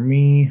do it for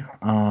me.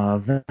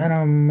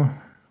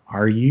 Venom.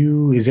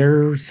 Is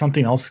there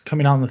something else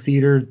coming out in the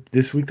theater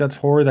this week that's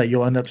horror that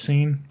you'll end up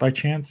seeing by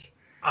chance?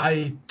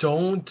 I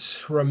don't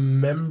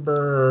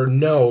remember,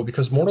 no,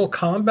 because Mortal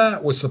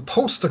Kombat was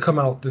supposed to come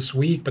out this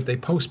week, but they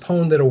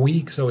postponed it a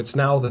week, so it's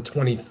now the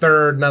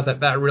 23rd. Not that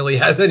that really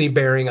has any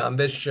bearing on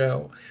this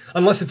show.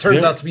 Unless it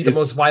turns out to be the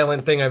most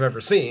violent thing I've ever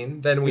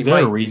seen, then we might... Is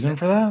there a reason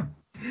for that?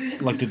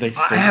 Did they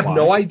state I have why?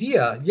 no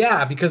idea.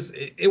 Yeah, because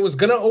it was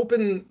going to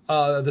open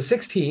the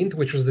 16th,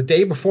 which was the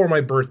day before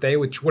my birthday,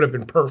 which would have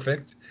been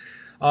perfect.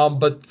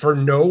 But for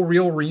no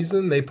real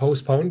reason, they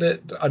postponed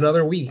it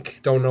another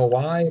week. Don't know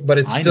why, but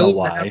it's still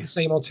the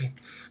same old thing.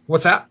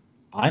 What's that?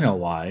 I know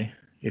why.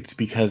 it's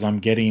because I'm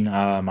getting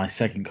my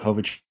second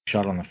COVID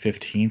shot on the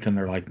 15th, and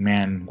they're like,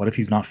 man, what if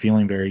he's not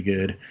feeling very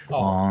good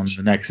on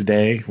the next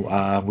day?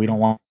 We don't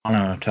want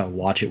to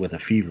watch it with a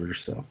fever,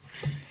 so.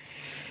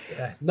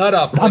 Yeah, nut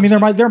up. I mean,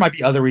 there might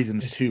be other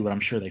reasons too, but I'm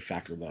sure they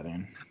factored that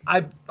in.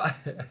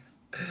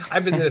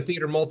 I've been to the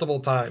theater multiple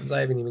times.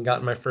 I haven't even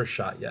gotten my first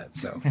shot yet,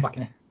 so fuck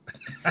it.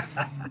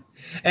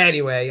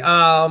 Anyway,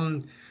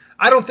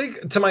 I don't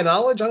think, to my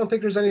knowledge, I don't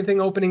think there's anything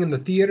opening in the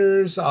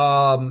theaters.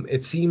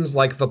 It seems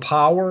like The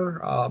Power,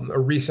 a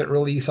recent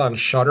release on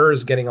Shudder,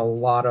 is getting a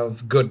lot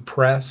of good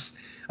press.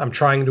 I'm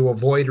trying to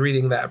avoid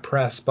reading that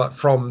press, but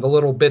from the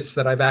little bits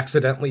that I've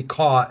accidentally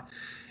caught,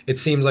 it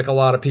seems like a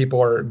lot of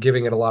people are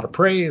giving it a lot of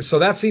praise. So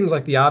that seems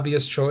like the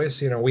obvious choice.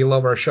 You know, we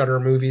love our Shudder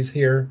movies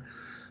here,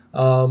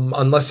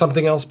 unless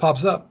something else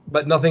pops up.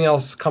 But nothing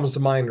else comes to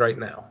mind right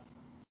now.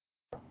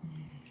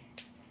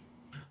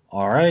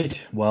 All right.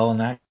 Well, in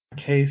that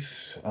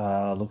case,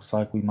 looks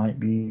like we might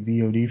be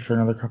VOD for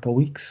another couple of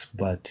weeks.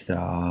 But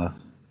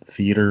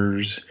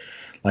theaters,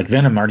 like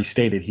Venom already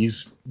stated,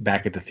 he's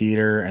back at the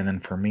theater. And then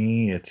for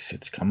me,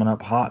 it's coming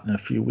up hot in a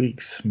few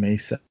weeks, May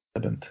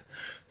 7th.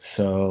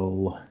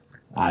 So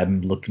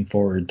I'm looking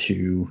forward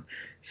to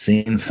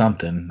seeing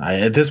something.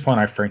 At this point,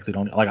 I frankly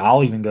don't like.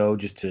 I'll even go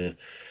just to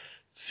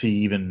see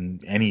even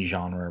any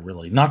genre,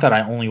 really. Not that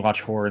I only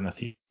watch horror in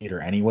the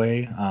theater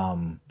anyway.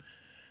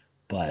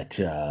 But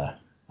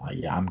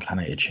yeah, I'm kind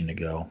of itching to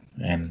go.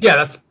 And yeah,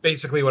 that's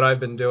basically what I've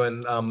been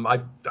doing.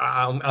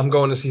 I'm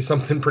going to see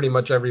something pretty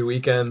much every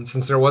weekend,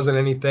 since there wasn't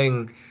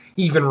anything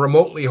even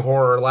remotely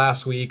horror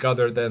last week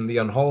other than The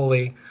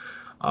Unholy.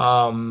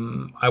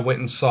 I went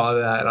and saw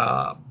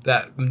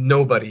that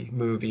Nobody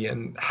movie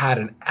and had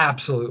an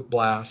absolute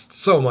blast.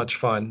 So much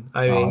fun.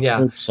 I mean, I've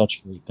heard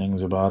such great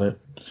things about it.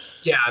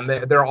 Yeah, and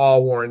they're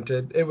all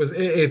warranted.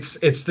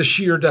 It's the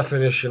sheer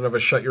definition of a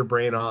shut your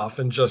brain off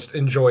and just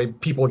enjoy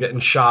people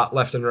getting shot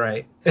left and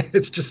right.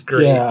 It's just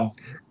great. Yeah,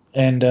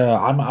 and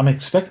I'm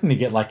expecting to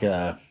get like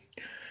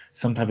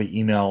some type of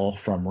email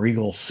from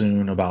Regal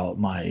soon about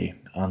my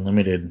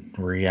unlimited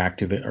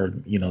reactivate, or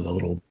the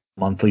little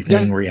monthly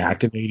thing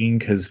reactivating,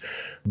 because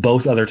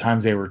both other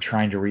times they were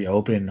trying to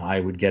reopen, I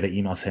would get an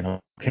email saying,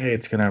 okay,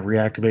 it's going to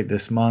reactivate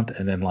this month,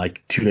 and then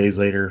like 2 days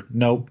later,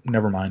 nope,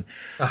 never mind.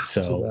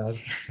 So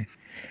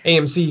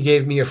AMC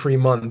gave me a free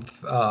month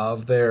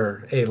of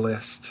their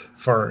A-list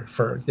for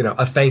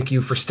a thank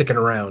you for sticking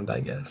around, I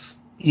guess. So.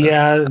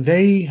 Yeah,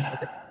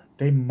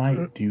 they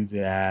might do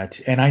that.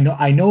 And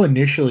I know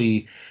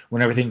initially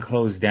when everything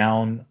closed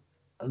down,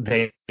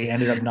 they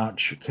ended up not,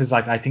 because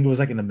like I think it was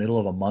like in the middle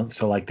of a month,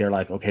 so like they're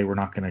like, okay, we're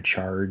not going to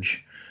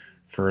charge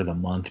for the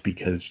month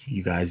because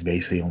you guys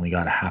basically only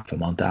got a half a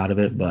month out of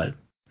it. But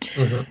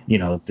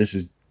this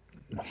is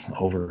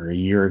over a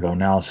year ago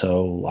now,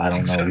 so I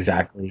don't know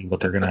exactly what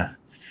they're gonna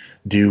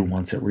do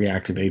once it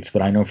reactivates.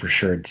 But I know for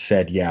sure it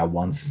said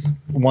once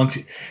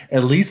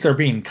at least they're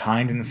being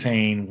kind and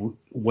saying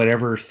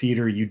whatever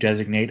theater you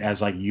designate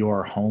as like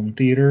your home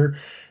theater,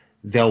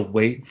 they'll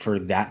wait for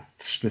that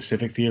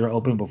specific theater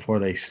open before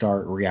they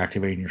start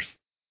reactivating your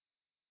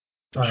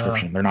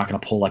subscription. They're not going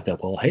to pull like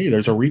that. Well, hey,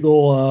 there's a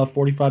Regal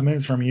 45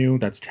 minutes from you.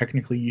 That's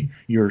technically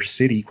your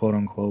city, quote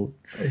unquote.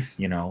 Nice.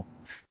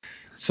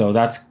 So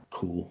that's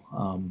cool.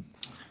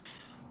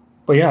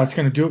 But yeah, that's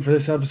going to do it for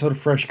this episode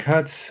of Fresh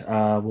Cuts.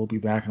 We'll be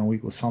back in a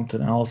week with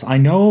something else. I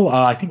know.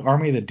 I think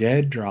Army of the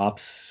Dead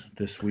drops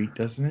this week,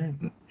 doesn't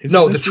it?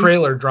 No, the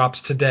trailer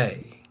drops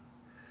today.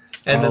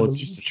 And it's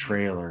just a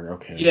trailer.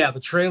 Okay. Yeah, the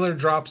trailer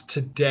drops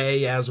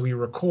today as we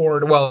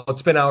record. Well,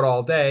 it's been out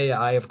all day.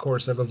 I, of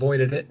course, have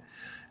avoided it.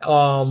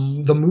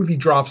 The movie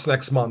drops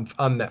next month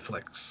on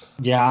Netflix.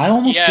 Yeah, I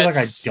almost feel like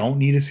I don't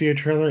need to see a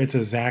trailer. It's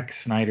a Zack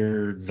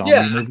Snyder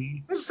zombie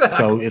movie. Exactly.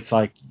 So it's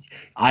like,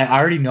 I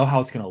already know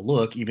how it's going to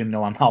look, even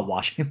though I'm not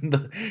watching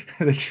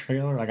the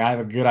trailer. Like, I have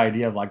a good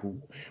idea of like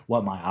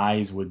what my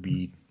eyes would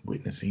be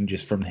witnessing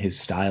just from his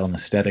style and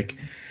aesthetic.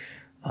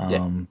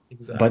 Exactly.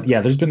 But yeah,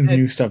 there's been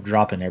new stuff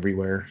dropping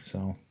everywhere.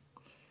 So,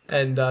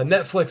 and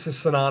Netflix is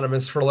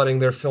synonymous for letting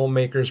their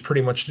filmmakers pretty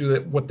much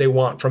do what they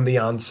want from the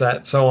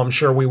onset. So I'm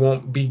sure we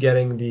won't be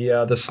getting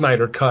the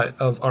Snyder cut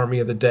of Army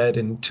of the Dead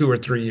in 2 or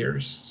 3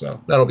 years.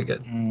 So that'll be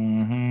good.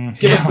 Mm-hmm.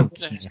 Give us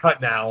the cut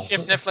now.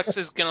 If Netflix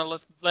is gonna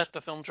let the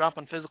film drop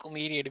on physical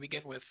media to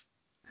begin with.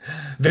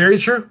 Very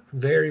true.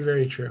 Very,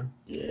 very true.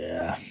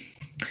 Yeah.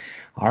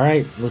 All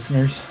right,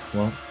 listeners.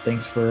 Well,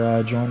 thanks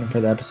for joining for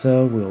the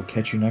episode. We'll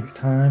catch you next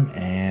time,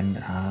 and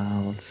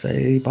let's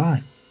say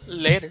bye.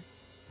 Later.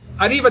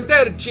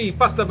 Arrivederci,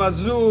 pasta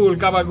bazul,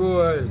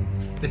 gabagool.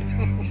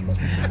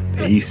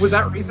 Peace. Was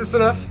that racist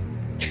enough?